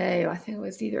multiple day. I think it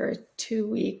was either a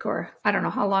 2-week, or I don't know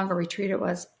how long a retreat it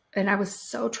was. And I was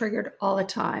so triggered all the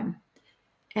time.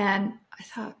 And I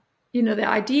thought, the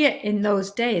idea in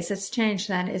those days, it's changed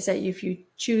then, is that if you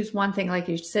choose one thing, like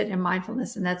you sit in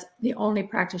mindfulness, and that's the only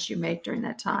practice you make during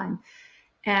that time.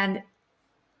 And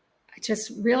I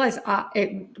just realized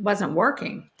it wasn't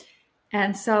working.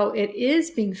 And so it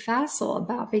is being facile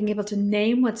about being able to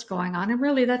name what's going on. And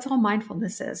really, that's all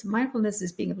mindfulness is. Mindfulness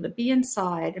is being able to be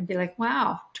inside and be like,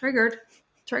 wow, triggered,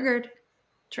 totally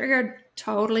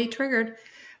triggered.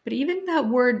 But even that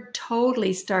word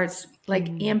totally starts like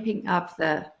amping up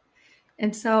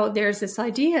and so there's this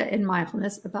idea in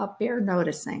mindfulness about bare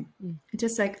noticing.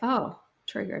 Just like, oh,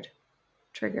 triggered.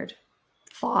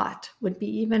 Thought would be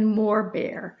even more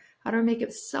bare. How do I make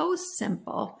it so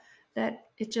simple that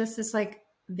it just is like,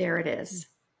 there it is.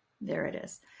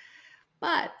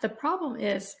 But the problem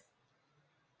is,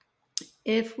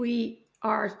 if we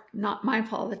are not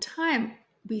mindful all the time,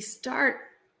 we start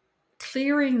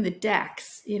clearing the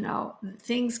decks,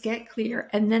 things get clear,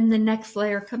 and then the next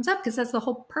layer comes up, because that's the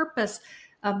whole purpose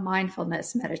of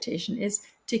mindfulness meditation, is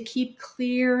to keep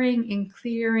clearing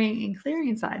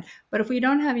inside. But if we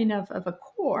don't have enough of a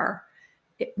core,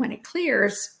 when it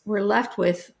clears, we're left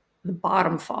with the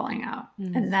bottom falling out.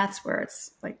 And that's where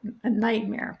it's like a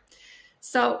nightmare.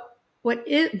 So what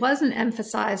it wasn't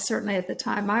emphasized, certainly at the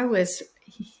time I was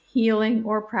healing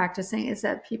or practicing, is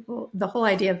that the whole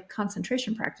idea of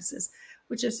concentration practices,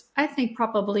 which is, I think,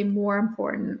 probably more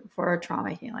important for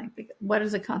trauma healing. What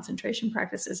is a concentration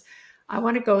practices? I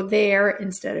want to go there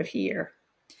instead of here.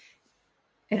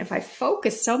 And if I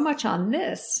focus so much on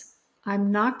this,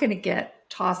 I'm not going to get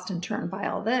tossed and turned by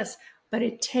all this, but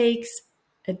it takes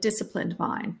a disciplined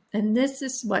mind. And this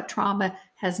is what trauma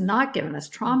has not given us.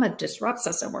 Trauma disrupts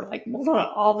us, and we're like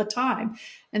all the time.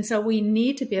 And so we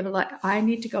need to be able to, I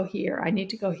need to go here,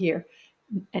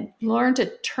 and learn to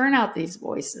turn out these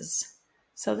voices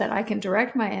so that I can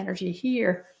direct my energy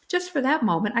here just for that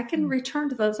moment. I can return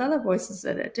to those other voices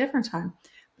at a different time,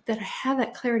 but that I have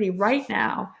that clarity right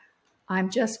now. I'm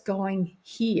just going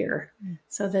here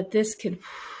so that this can,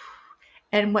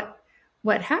 and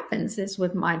what happens is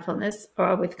with mindfulness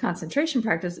or with concentration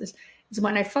practices is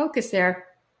when I focus there,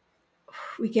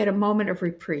 we get a moment of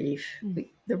reprieve.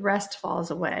 The rest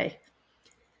falls away.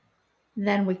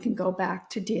 Then we can go back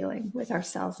to dealing with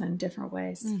ourselves in different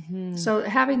ways. So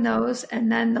having those,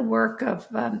 and then the work of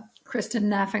Kristen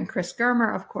Neff and Chris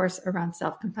Germer, of course, around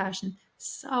self-compassion,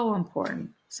 so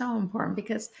important,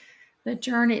 because The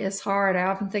journey is hard. I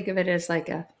often think of it as like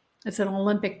it's an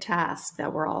Olympic task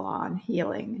that we're all on,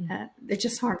 healing. There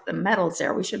just aren't the medals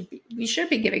there. We should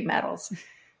be giving medals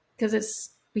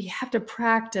because we have to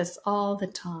practice all the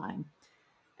time.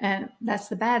 And that's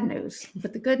the bad news.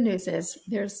 But the good news is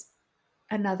there's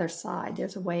another side.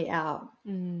 There's a way out.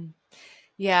 Mm.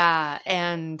 Yeah.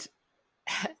 And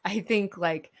I think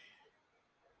like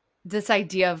this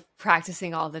idea of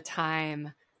practicing all the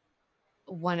time,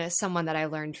 someone that I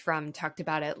learned from talked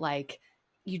about it like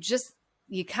you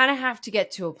kind of have to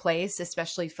get to a place,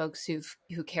 especially folks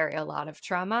who carry a lot of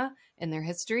trauma in their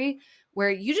history,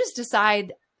 where you just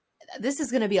decide this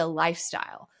is going to be a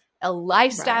Right.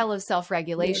 lifestyle of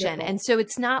self-regulation. Beautiful. And so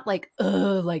it's not like,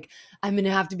 oh, like I'm going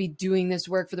to have to be doing this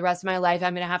work for the rest of my life.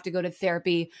 I'm going to have to go to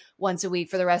therapy once a week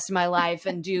for the rest of my life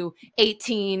and do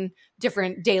 18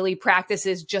 different daily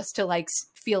practices just to like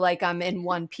feel like I'm in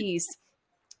one piece.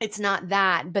 It's not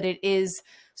that, but it is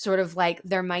sort of like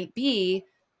there might be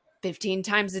 15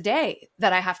 times a day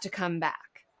that I have to come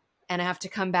back and I have to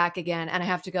come back again and I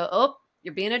have to go, oh,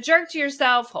 you're being a jerk to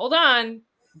yourself. Hold on,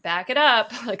 back it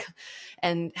up. Like,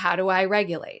 and how do I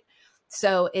regulate?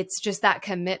 So it's just that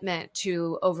commitment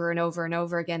to over and over and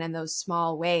over again in those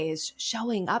small ways,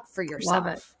 showing up for Love it.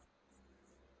 yourself.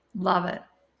 Love it.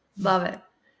 Love it.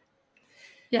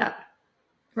 Yeah.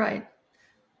 Right.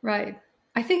 Right.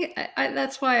 I think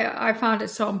that's why I found it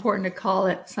so important to call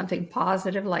it something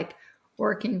positive, like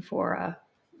working for a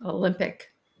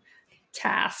Olympic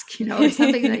task, or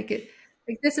something like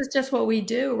this is just what we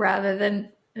do rather than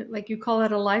like you call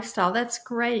it a lifestyle. That's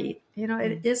great.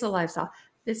 It is a lifestyle.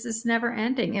 This is never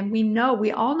ending. And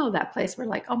we all know that place where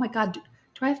like, oh my God, do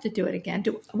I have to do it again?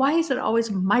 Why is it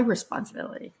always my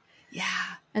responsibility? Yeah.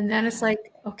 And then it's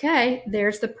like, okay,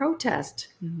 there's the protest.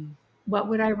 Mm-hmm. What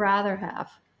would I rather have?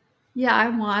 Yeah, I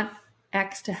want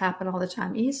X to happen all the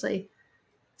time easily.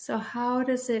 So how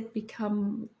does it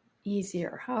become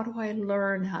easier? How do I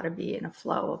learn how to be in a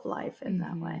flow of life in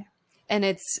that way? And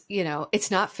it's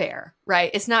not fair,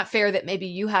 right? It's not fair that maybe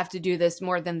you have to do this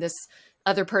more than this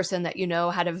other person that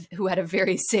who had a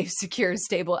very safe, secure,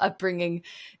 stable upbringing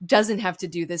doesn't have to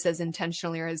do this as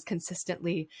intentionally or as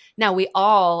consistently. Now we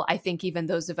all, I think, even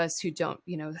those of us who don't,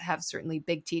 have certainly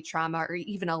big T trauma or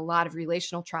even a lot of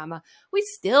relational trauma, we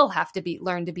still have to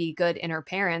learn to be good inner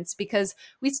parents because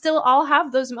we still all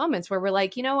have those moments where we're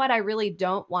like, you know what, I really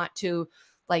don't want to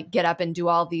like get up and do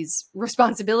all these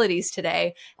responsibilities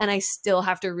today. And I still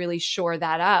have to really shore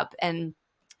that up and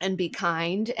be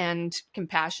kind and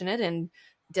compassionate and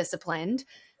disciplined.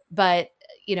 But,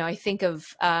 I think of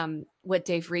what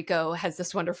Dave Rico has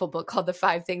this wonderful book called The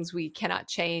 5 Things We Cannot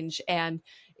Change. And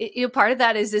part of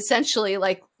that is essentially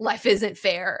like life isn't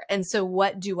fair. And so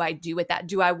what do I do with that?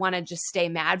 Do I want to just stay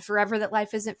mad forever that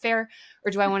life isn't fair?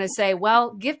 Or do I want to say,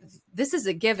 well, this is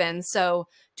a given. So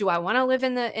do I want to live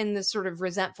in the sort of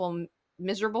resentful,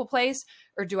 miserable place?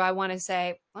 Or do I want to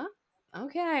say, well,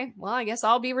 okay, well, I guess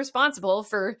I'll be responsible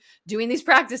for doing these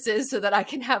practices so that I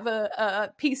can have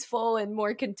a peaceful and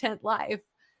more content life.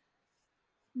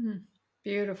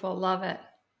 Beautiful. Love it.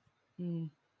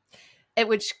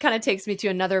 Which kind of takes me to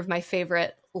another of my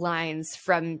favorite lines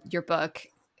from your book,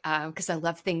 because I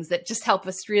love things that just help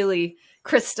us really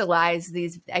crystallize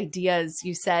these ideas.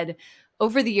 You said,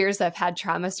 over the years, I've had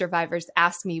trauma survivors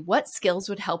ask me what skills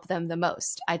would help them the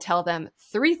most. I tell them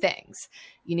 3 things.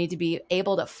 You need to be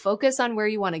able to focus on where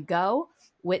you want to go,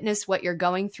 witness what you're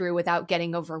going through without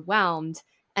getting overwhelmed,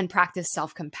 and practice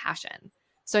self-compassion.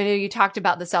 So I know you talked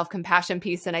about the self-compassion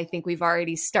piece, and I think we've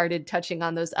already started touching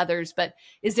on those others, but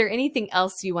is there anything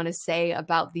else you want to say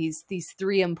about these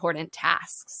 3 important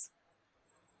tasks?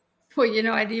 Well,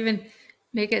 I'd even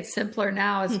make it simpler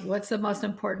now is what's the most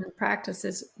important practice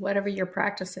is whatever you're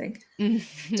practicing.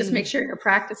 Just make sure you're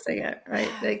practicing it, right?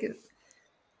 Like,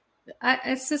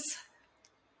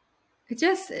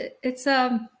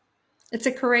 it's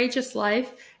a courageous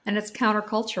life and it's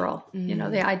countercultural.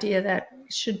 The idea that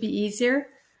it should be easier.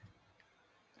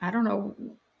 I don't know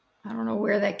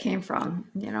where that came from,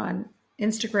 and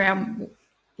Instagram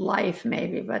life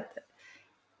maybe, but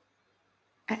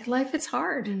life is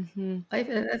hard. Life,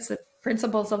 that's the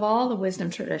principles of all the wisdom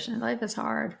tradition. Life is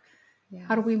hard. Yeah.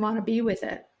 How do we want to be with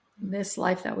it? This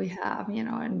life that we have,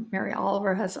 and Mary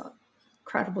Oliver has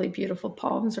incredibly beautiful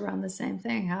poems around the same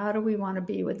thing. How do we want to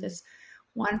be with this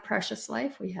one precious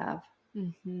life we have?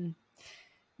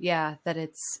 Yeah, that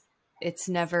it's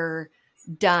never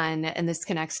done. And this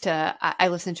connects to, I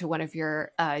listened to one of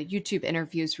your YouTube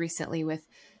interviews recently with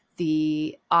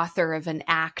the author of An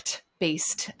Act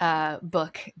based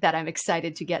book that I'm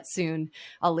excited to get soon.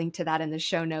 I'll link to that in the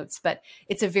show notes. But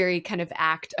it's a very kind of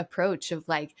ACT approach of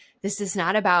like, this is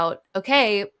not about,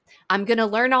 okay, I'm going to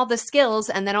learn all the skills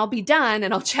and then I'll be done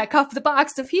and I'll check off the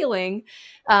box of healing.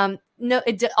 No,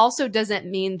 it also doesn't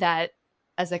mean that,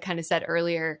 as I kind of said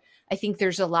earlier, I think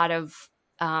there's a lot of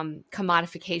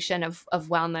commodification of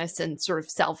wellness and sort of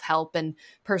self-help and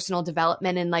personal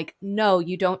development. And like, no,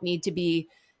 you don't need to be,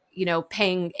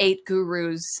 paying 8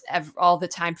 gurus all the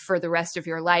time for the rest of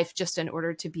your life just in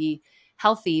order to be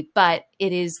healthy. But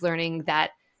it is learning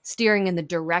that steering in the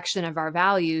direction of our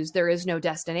values, there is no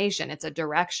destination. It's a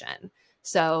direction.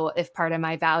 So if part of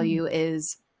my value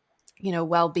is,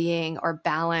 well-being or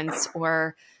balance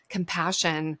or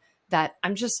compassion, that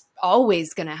I'm just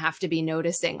always going to have to be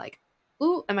noticing like,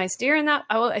 ooh, am I steering that?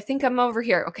 Oh, I think I'm over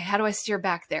here. Okay, how do I steer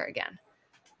back there again?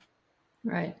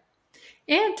 Right.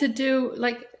 And to do,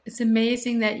 like, it's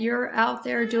amazing that you're out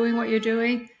there doing what you're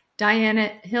doing.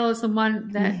 Diana Hill is the one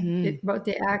that wrote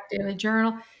the ACT Daily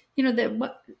Journal.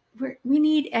 We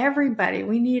need everybody.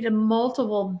 We need a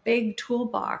multiple big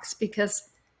toolbox because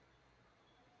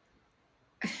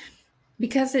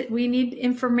we need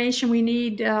information. We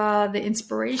need the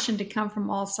inspiration to come from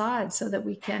all sides so that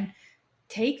we can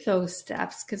take those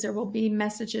steps, because there will be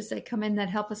messages that come in that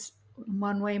help us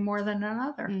one way more than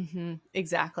another. Mm-hmm.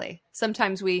 Exactly.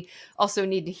 Sometimes we also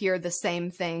need to hear the same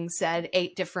thing said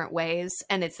 8 different ways.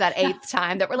 And it's that 8th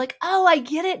time that we're like, oh, I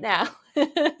get it now.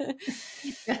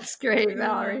 That's great,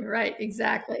 Valerie. Right.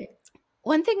 Exactly.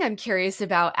 One thing I'm curious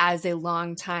about as a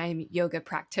longtime yoga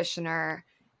practitioner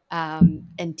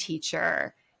and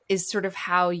teacher is sort of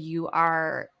how you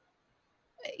are,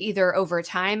 either over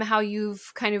time, how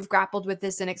you've kind of grappled with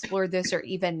this and explored this, or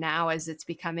even now as it's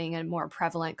becoming a more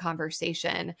prevalent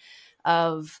conversation,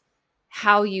 of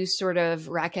how you sort of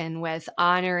reckon with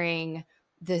honoring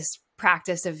this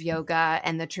practice of yoga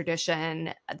and the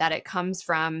tradition that it comes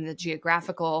from, the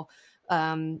geographical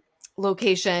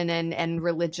location and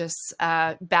religious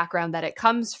background that it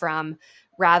comes from,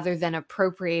 rather than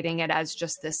appropriating it as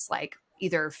just this like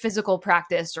either physical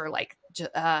practice or like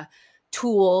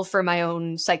tool for my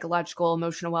own psychological,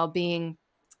 emotional well-being.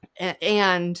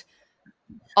 And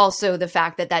also the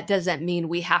fact that that doesn't mean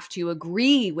we have to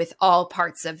agree with all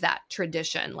parts of that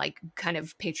tradition, like kind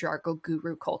of patriarchal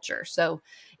guru culture. So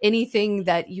anything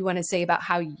that you want to say about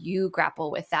how you grapple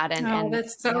with that?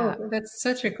 That's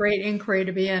such a great inquiry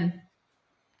to be in.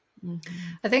 Mm-hmm.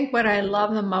 I think what I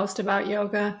love the most about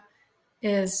yoga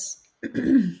is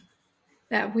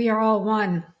that we are all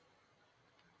one,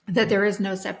 that there is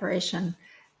no separation.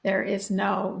 There is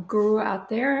no guru out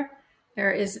there.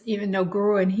 There is even no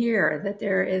guru in here, that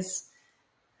there is,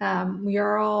 we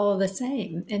are all the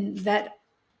same. And that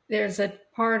there's a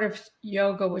part of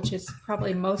yoga which is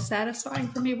probably most satisfying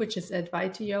for me, which is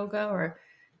Advaita yoga or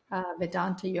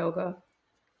Vedanta yoga,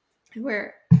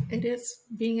 where it is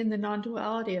being in the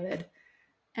non-duality of it.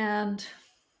 And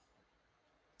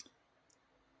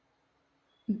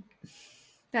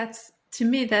that's, to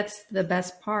me, that's the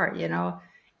best part.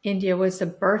 India was the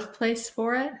birthplace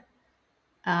for it.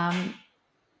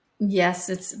 Yes,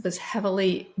 it was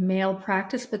heavily male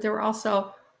practice, but there were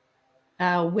also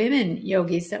women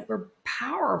yogis that were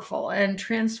powerful and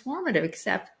transformative,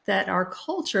 except that our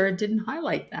culture didn't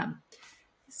highlight them.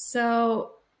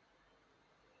 So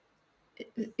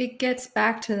it gets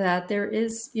back to that. There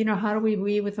is, how do we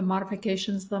be with the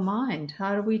modifications of the mind?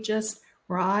 How do we just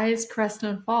rise, crest,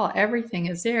 and fall? Everything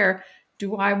is there.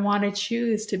 Do I want to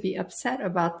choose to be upset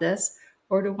about this,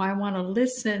 or do I want to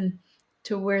listen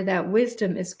to where that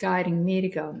wisdom is guiding me to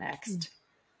go next?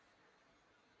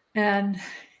 And,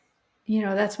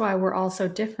 that's why we're all so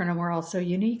different and we're all so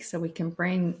unique. So we can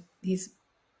bring these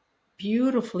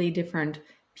beautifully different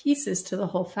pieces to the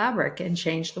whole fabric and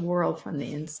change the world from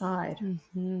the inside.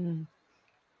 Mm-hmm.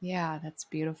 Yeah, that's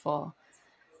beautiful.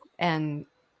 And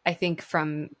I think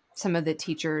from some of the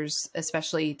teachers,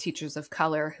 especially teachers of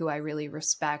color who I really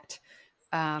respect,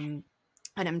 and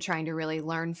I'm trying to really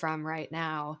learn from right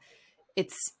now,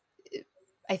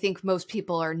 I think most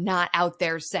people are not out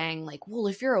there saying like, well,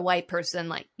 if you're a white person,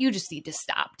 like you just need to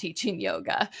stop teaching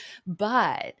yoga.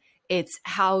 But it's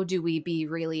how do we be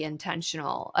really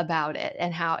intentional about it,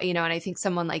 and how, and I think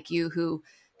someone like you who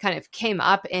kind of came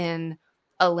up in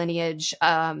a lineage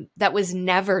that was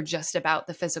never just about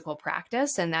the physical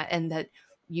practice, and that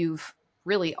you've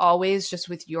really always, just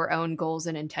with your own goals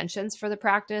and intentions for the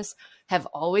practice, have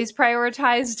always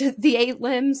prioritized the 8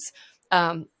 limbs.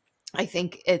 I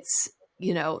think it's,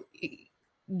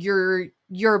 you're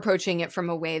approaching it from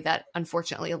a way that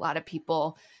unfortunately a lot of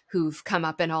people who've come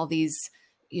up in all these,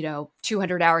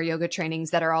 200-hour yoga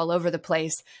trainings that are all over the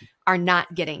place are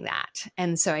not getting that.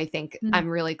 And so I think I'm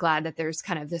really glad that there's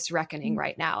kind of this reckoning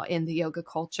right now in the yoga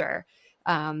culture.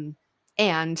 And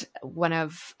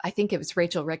I think it was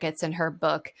Rachel Ricketts in her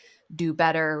book, Do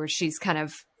Better, where she's kind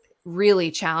of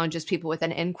really challenges people with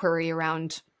an inquiry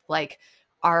around, like,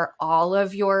 are all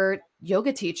of your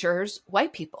yoga teachers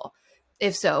white people?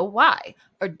 If so, why?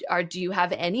 Or do you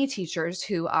have any teachers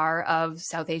who are of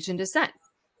South Asian descent?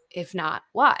 If not,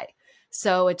 why?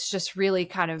 So it's just really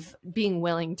kind of being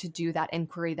willing to do that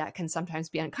inquiry that can sometimes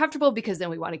be uncomfortable, because then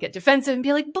we want to get defensive and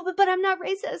be like, but I'm not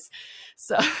racist.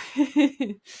 So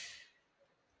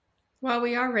Well,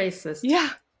 we are racist. yeah,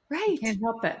 right. We can't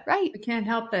help it. Right. We can't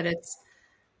help it. It's,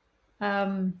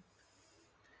 but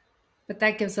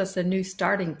that gives us a new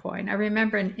starting point. I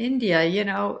remember in India,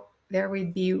 there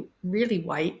we'd be really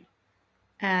white,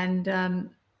 and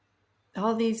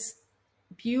all these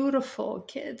beautiful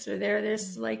kids are there. They're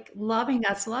just like loving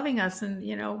us,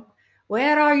 and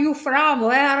where are you from?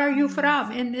 Where are you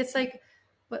from? And it's like,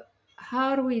 but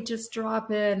how do we just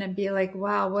drop in and be like,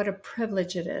 wow, what a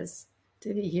privilege it is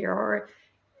to be here? Or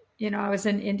I was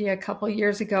in India a couple of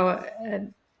years ago,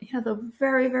 and the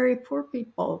very, very poor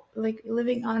people, like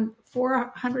living on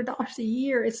 $400 a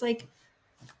year. It's like,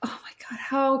 oh my God,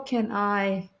 how can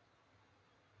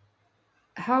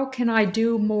I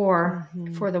do more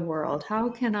for the world? How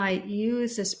can I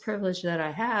use this privilege that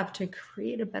I have to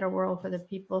create a better world for the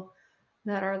people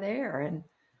that are there? And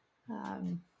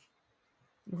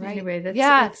right. Anyway,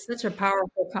 it's such a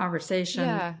powerful conversation.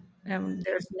 Yeah. And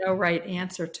there's no right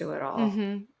answer to it all.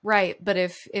 Right. But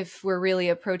if we're really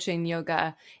approaching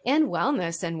yoga and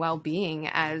wellness and well-being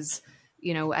as,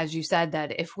 as you said,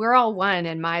 that if we're all one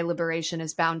and my liberation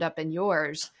is bound up in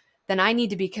yours, then I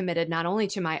need to be committed not only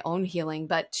to my own healing,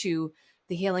 but to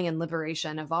the healing and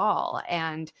liberation of all.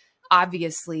 And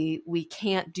obviously we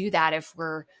can't do that if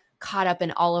we're caught up in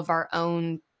all of our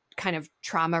own kind of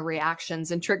trauma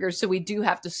reactions and triggers. So we do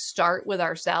have to start with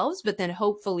ourselves, but then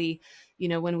hopefully,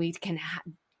 when we can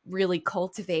really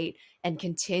cultivate and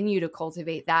continue to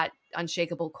cultivate that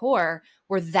unshakable core,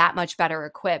 we're that much better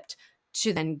equipped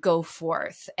to then go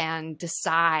forth and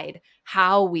decide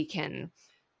how we can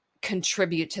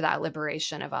contribute to that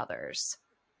liberation of others.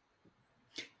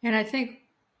 And I think,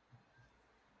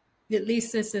 at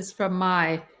least this is from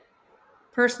my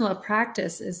personal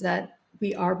practice, is that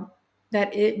we are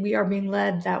being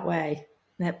led that way,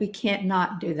 that we can't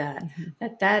not do that.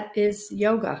 That is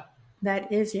yoga.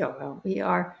 That is yoga. We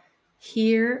are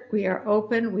here. We are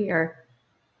open. We are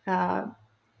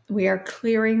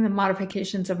clearing the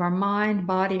modifications of our mind,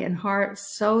 body, and heart,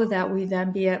 so that we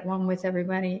then be at one with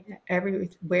everybody,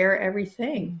 everywhere,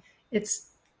 everything.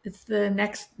 It's the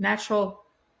next natural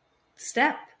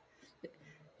step.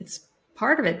 It's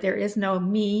part of it. There is no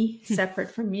me separate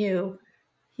from you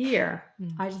here.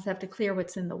 I just have to clear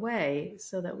what's in the way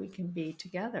so that we can be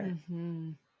together.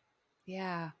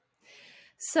 Yeah.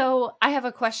 So I have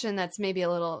a question that's maybe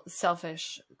a little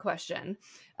selfish question,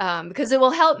 because it will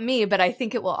help me, but I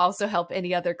think it will also help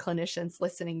any other clinicians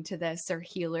listening to this, or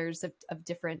healers of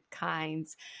different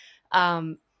kinds.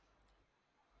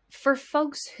 For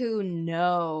folks who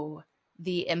know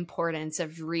the importance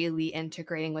of really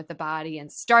integrating with the body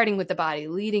and starting with the body,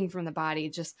 leading from the body,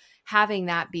 just having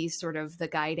that be sort of the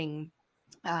guiding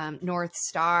North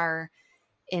Star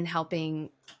in helping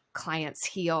clients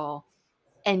heal.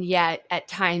 And yet at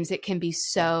times it can be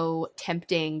so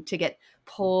tempting to get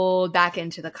pulled back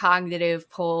into the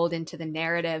cognitive, pulled into the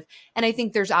narrative. And I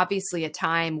think there's obviously a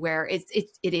time where it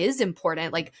is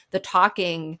important, like the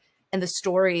talking and the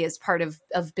story is part of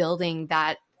building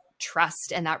that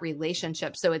trust and that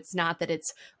relationship. So it's not that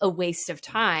it's a waste of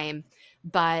time,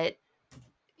 but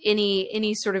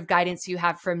any sort of guidance you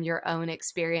have from your own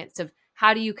experience of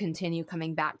how do you continue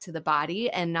coming back to the body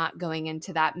and not going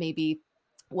into that, maybe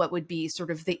what would be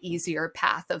sort of the easier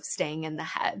path of staying in the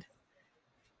head?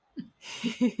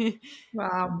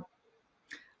 Wow.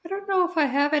 I don't know if I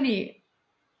have any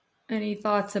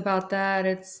thoughts about that.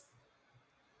 It's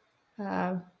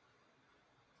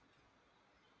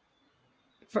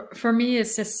for me,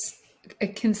 it's just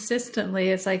consistently,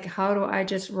 it's like, how do I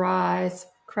just rise,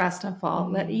 crest and fall?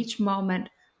 Let each moment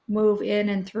move in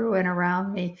and through and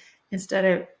around me instead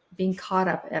of being caught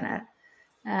up in it.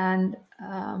 And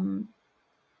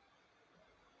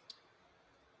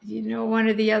one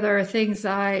of the other things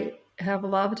I have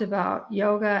loved about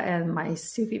yoga and my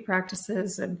Sufi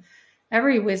practices and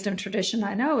every wisdom tradition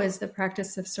I know is the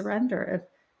practice of surrender, of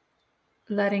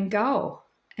letting go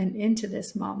and into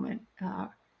this moment.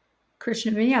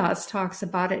 Krishnamiyas talks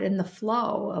about it in the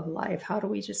flow of life. How do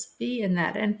we just be in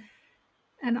that? And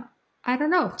I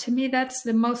don't know. To me, that's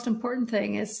the most important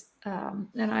thing is, and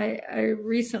I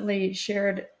recently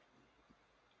shared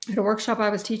at a workshop I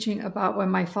was teaching about when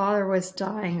my father was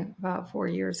dying about 4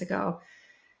 years ago.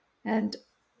 And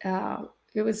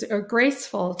it was a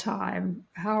graceful time,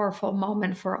 powerful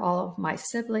moment for all of my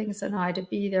siblings and I to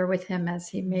be there with him as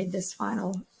he made this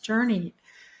final journey.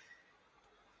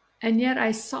 And yet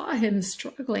I saw him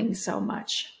struggling so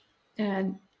much.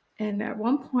 And at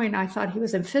one point I thought he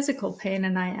was in physical pain.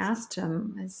 And I asked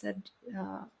him, I said,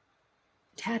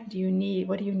 Dad, what do you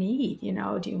need?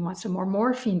 Do you want some more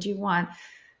morphine? Do you want,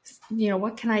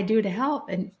 what can I do to help?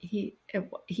 And it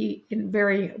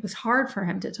was hard for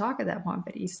him to talk at that point,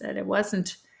 but he said it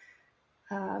wasn't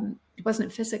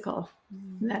physical,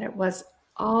 that it was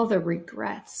all the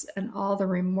regrets and all the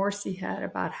remorse he had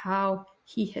about how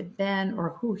he had been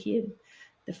or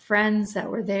the friends that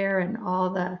were there and all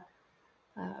the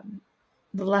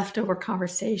leftover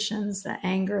conversations, the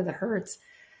anger, the hurts.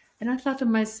 And I thought to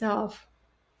myself,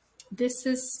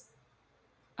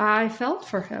 I felt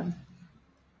for him.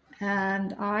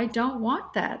 And I don't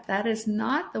want that. That is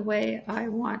not the way I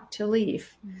want to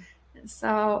leave.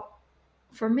 So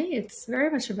for me, it's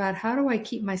very much about how do I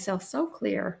keep myself so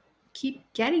clear,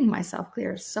 keep getting myself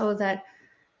clear so that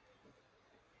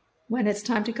when it's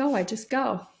time to go, I just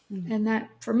go. And that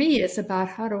for me is about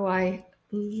how do I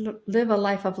live a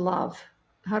life of love?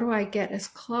 How do I get as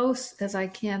close as I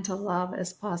can to love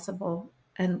as possible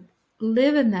and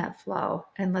live in that flow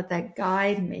and let that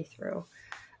guide me through?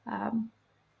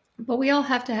 But we all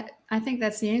have to, I think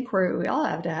that's the inquiry we all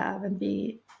have to have and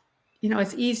be,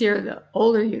 it's easier the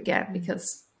older you get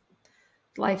because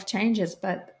life changes.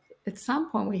 But at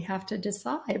some point we have to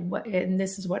decide and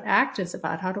this is what ACT is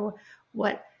about.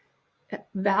 What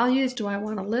values do I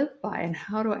want to live by? And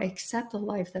how do I accept the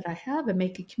life that I have and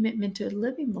make a commitment to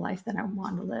living the life that I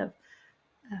want to live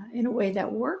in a way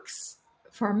that works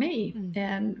for me?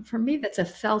 And for me, that's a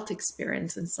felt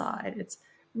experience inside. It's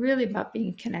really about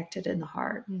being connected in the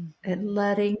heart and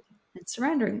letting and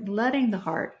surrendering, letting the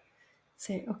heart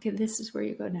say, okay, this is where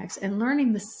you go next, and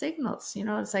learning the signals.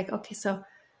 It's like, okay, so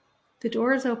the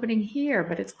door is opening here,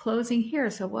 but it's closing here.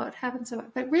 So what happens?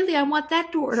 But really, I want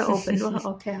that door to open. Well,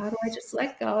 okay, how do I just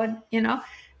let go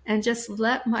and just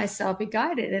let myself be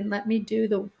guided and let me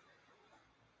do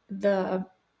the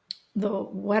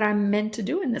what I'm meant to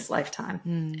do in this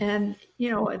lifetime. And,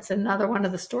 it's another one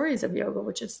of the stories of yoga,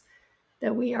 which is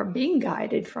that we are being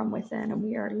guided from within and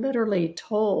we are literally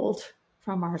told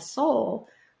from our soul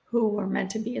who we're meant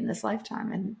to be in this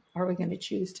lifetime. And are we going to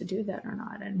choose to do that or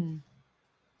not? And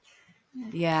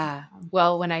yeah.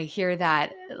 Well, when I hear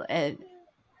that,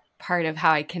 part of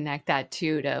how I connect that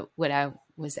too to what I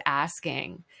was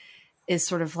asking is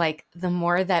sort of like the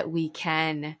more that we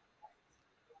can,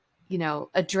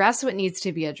 address what needs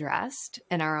to be addressed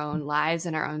in our own lives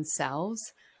and our own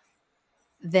selves,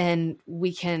 then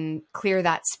we can clear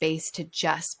that space to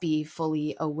just be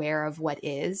fully aware of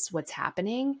what's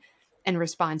happening and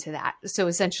respond to that. So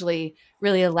essentially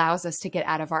really allows us to get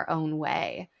out of our own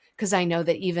way. Because I know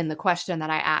that even the question that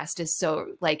I asked is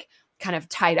so like kind of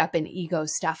tied up in ego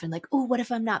stuff and like, oh, what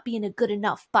if I'm not being a good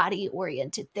enough body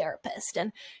oriented therapist?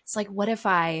 And it's like, what if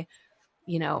I'm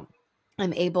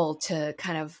able to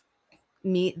kind of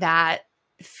meet that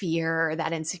fear,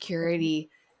 that insecurity,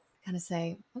 kind of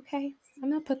say, okay, I'm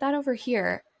going to put that over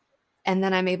here. And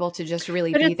then I'm able to just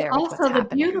really be there with what's also the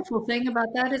happening. beautiful thing about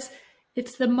that is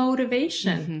it's the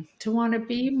motivation to want to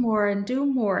be more and do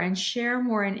more and share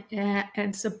more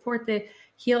and support the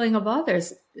healing of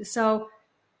others. So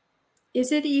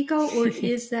is it ego or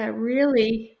is that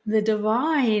really the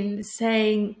divine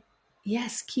saying,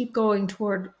 yes, keep going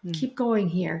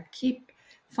here, keep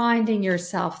finding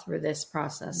yourself through this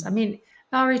process? I mean,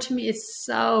 Valerie, to me, it's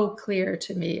so clear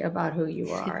to me about who you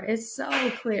are. It's so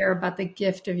clear about the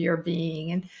gift of your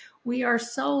being. And we are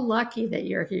so lucky that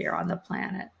you're here on the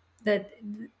planet.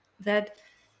 That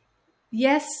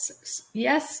yes,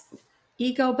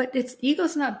 ego, but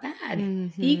ego's not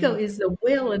bad. Ego is the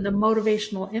will and the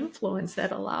motivational influence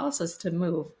that allows us to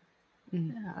move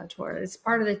toward. It's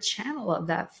part of the channel of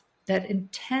that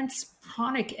intense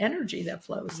pranic energy that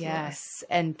flows through us. Yes.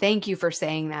 And thank you for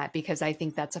saying that, because I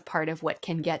think that's a part of what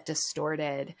can get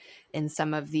distorted in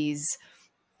some of these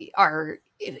our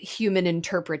human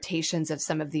interpretations of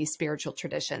some of these spiritual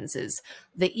traditions is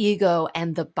the ego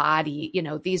and the body.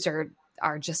 These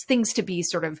are just things to be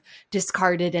sort of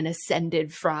discarded and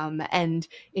ascended from. And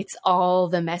it's all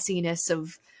the messiness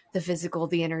of the physical,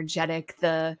 the energetic,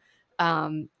 the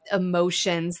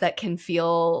emotions that can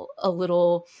feel a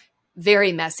little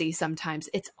very messy sometimes.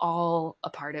 It's all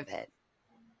a part of it.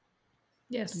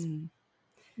 Yes.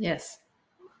 Yes.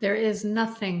 there is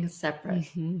nothing separate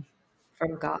Mm-hmm.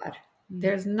 from God.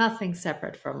 There's nothing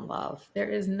separate from love. There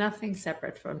is nothing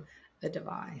separate from the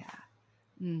divine.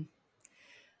 Mm.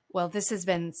 Well, this has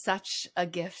been such a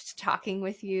gift talking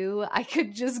with you. I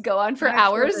could just go on for I feel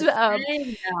hours, the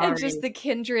same, and just Valerie. the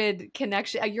kindred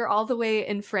connection. You're all the way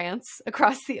in France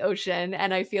across the ocean,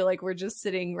 and I feel like we're just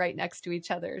sitting right next to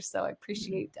each other. So I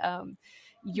appreciate Yes,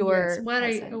 your what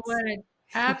presence. an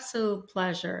absolute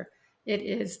pleasure it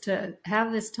is to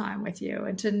have this time with you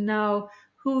and to know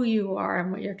who you are and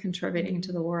what you're contributing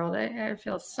to the world. I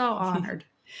feel so honored.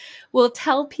 Well,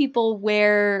 tell people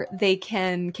where they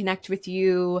can connect with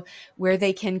you, where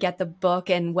they can get the book,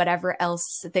 and whatever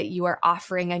else that you are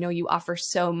offering. I know you offer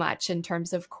so much in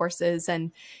terms of courses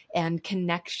and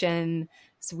connection.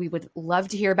 So we would love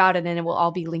to hear about it, and it will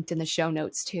all be linked in the show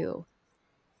notes too.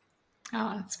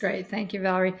 Oh, that's great. Thank you,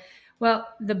 Valerie. Well,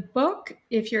 the book,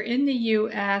 if you're in the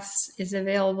US, is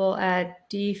available at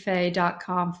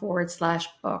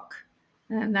dfay.com/book.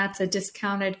 And that's a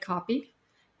discounted copy.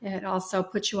 It also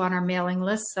puts you on our mailing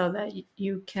list so that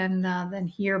you can then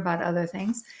hear about other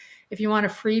things. If you want a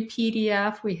free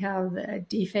PDF, we have the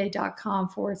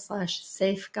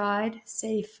dfay.com/safe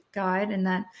guide, and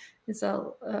that is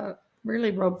a really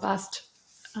robust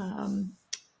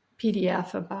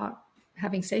PDF about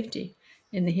having safety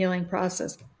in the healing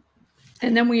process.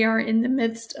 And then we are in the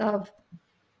midst of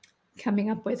coming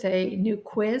up with a new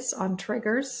quiz on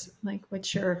triggers, like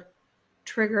what's your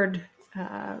triggered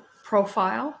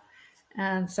profile.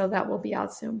 And so that will be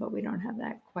out soon, but we don't have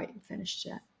that quite finished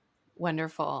yet.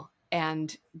 Wonderful.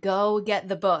 And go get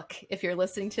the book. If you're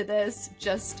listening to this,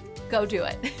 just go do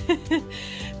it.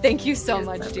 Thank you so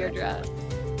much, Deirdre.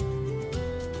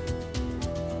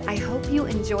 I hope you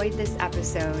enjoyed this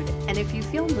episode, and if you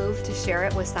feel moved to share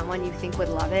it with someone you think would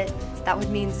love it, that would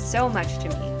mean so much to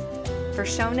me. For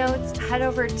show notes, head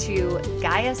over to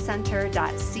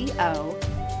GaiaCenter.co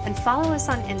and follow us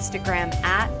on Instagram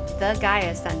at The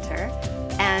Gaia Center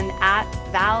and at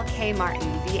Val K.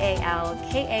 Martin,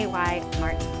 VALKAY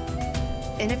Martin.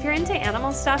 And if you're into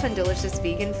animal stuff and delicious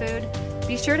vegan food,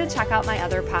 be sure to check out my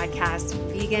other podcast,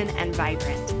 Vegan and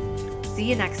Vibrant. See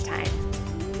you next time.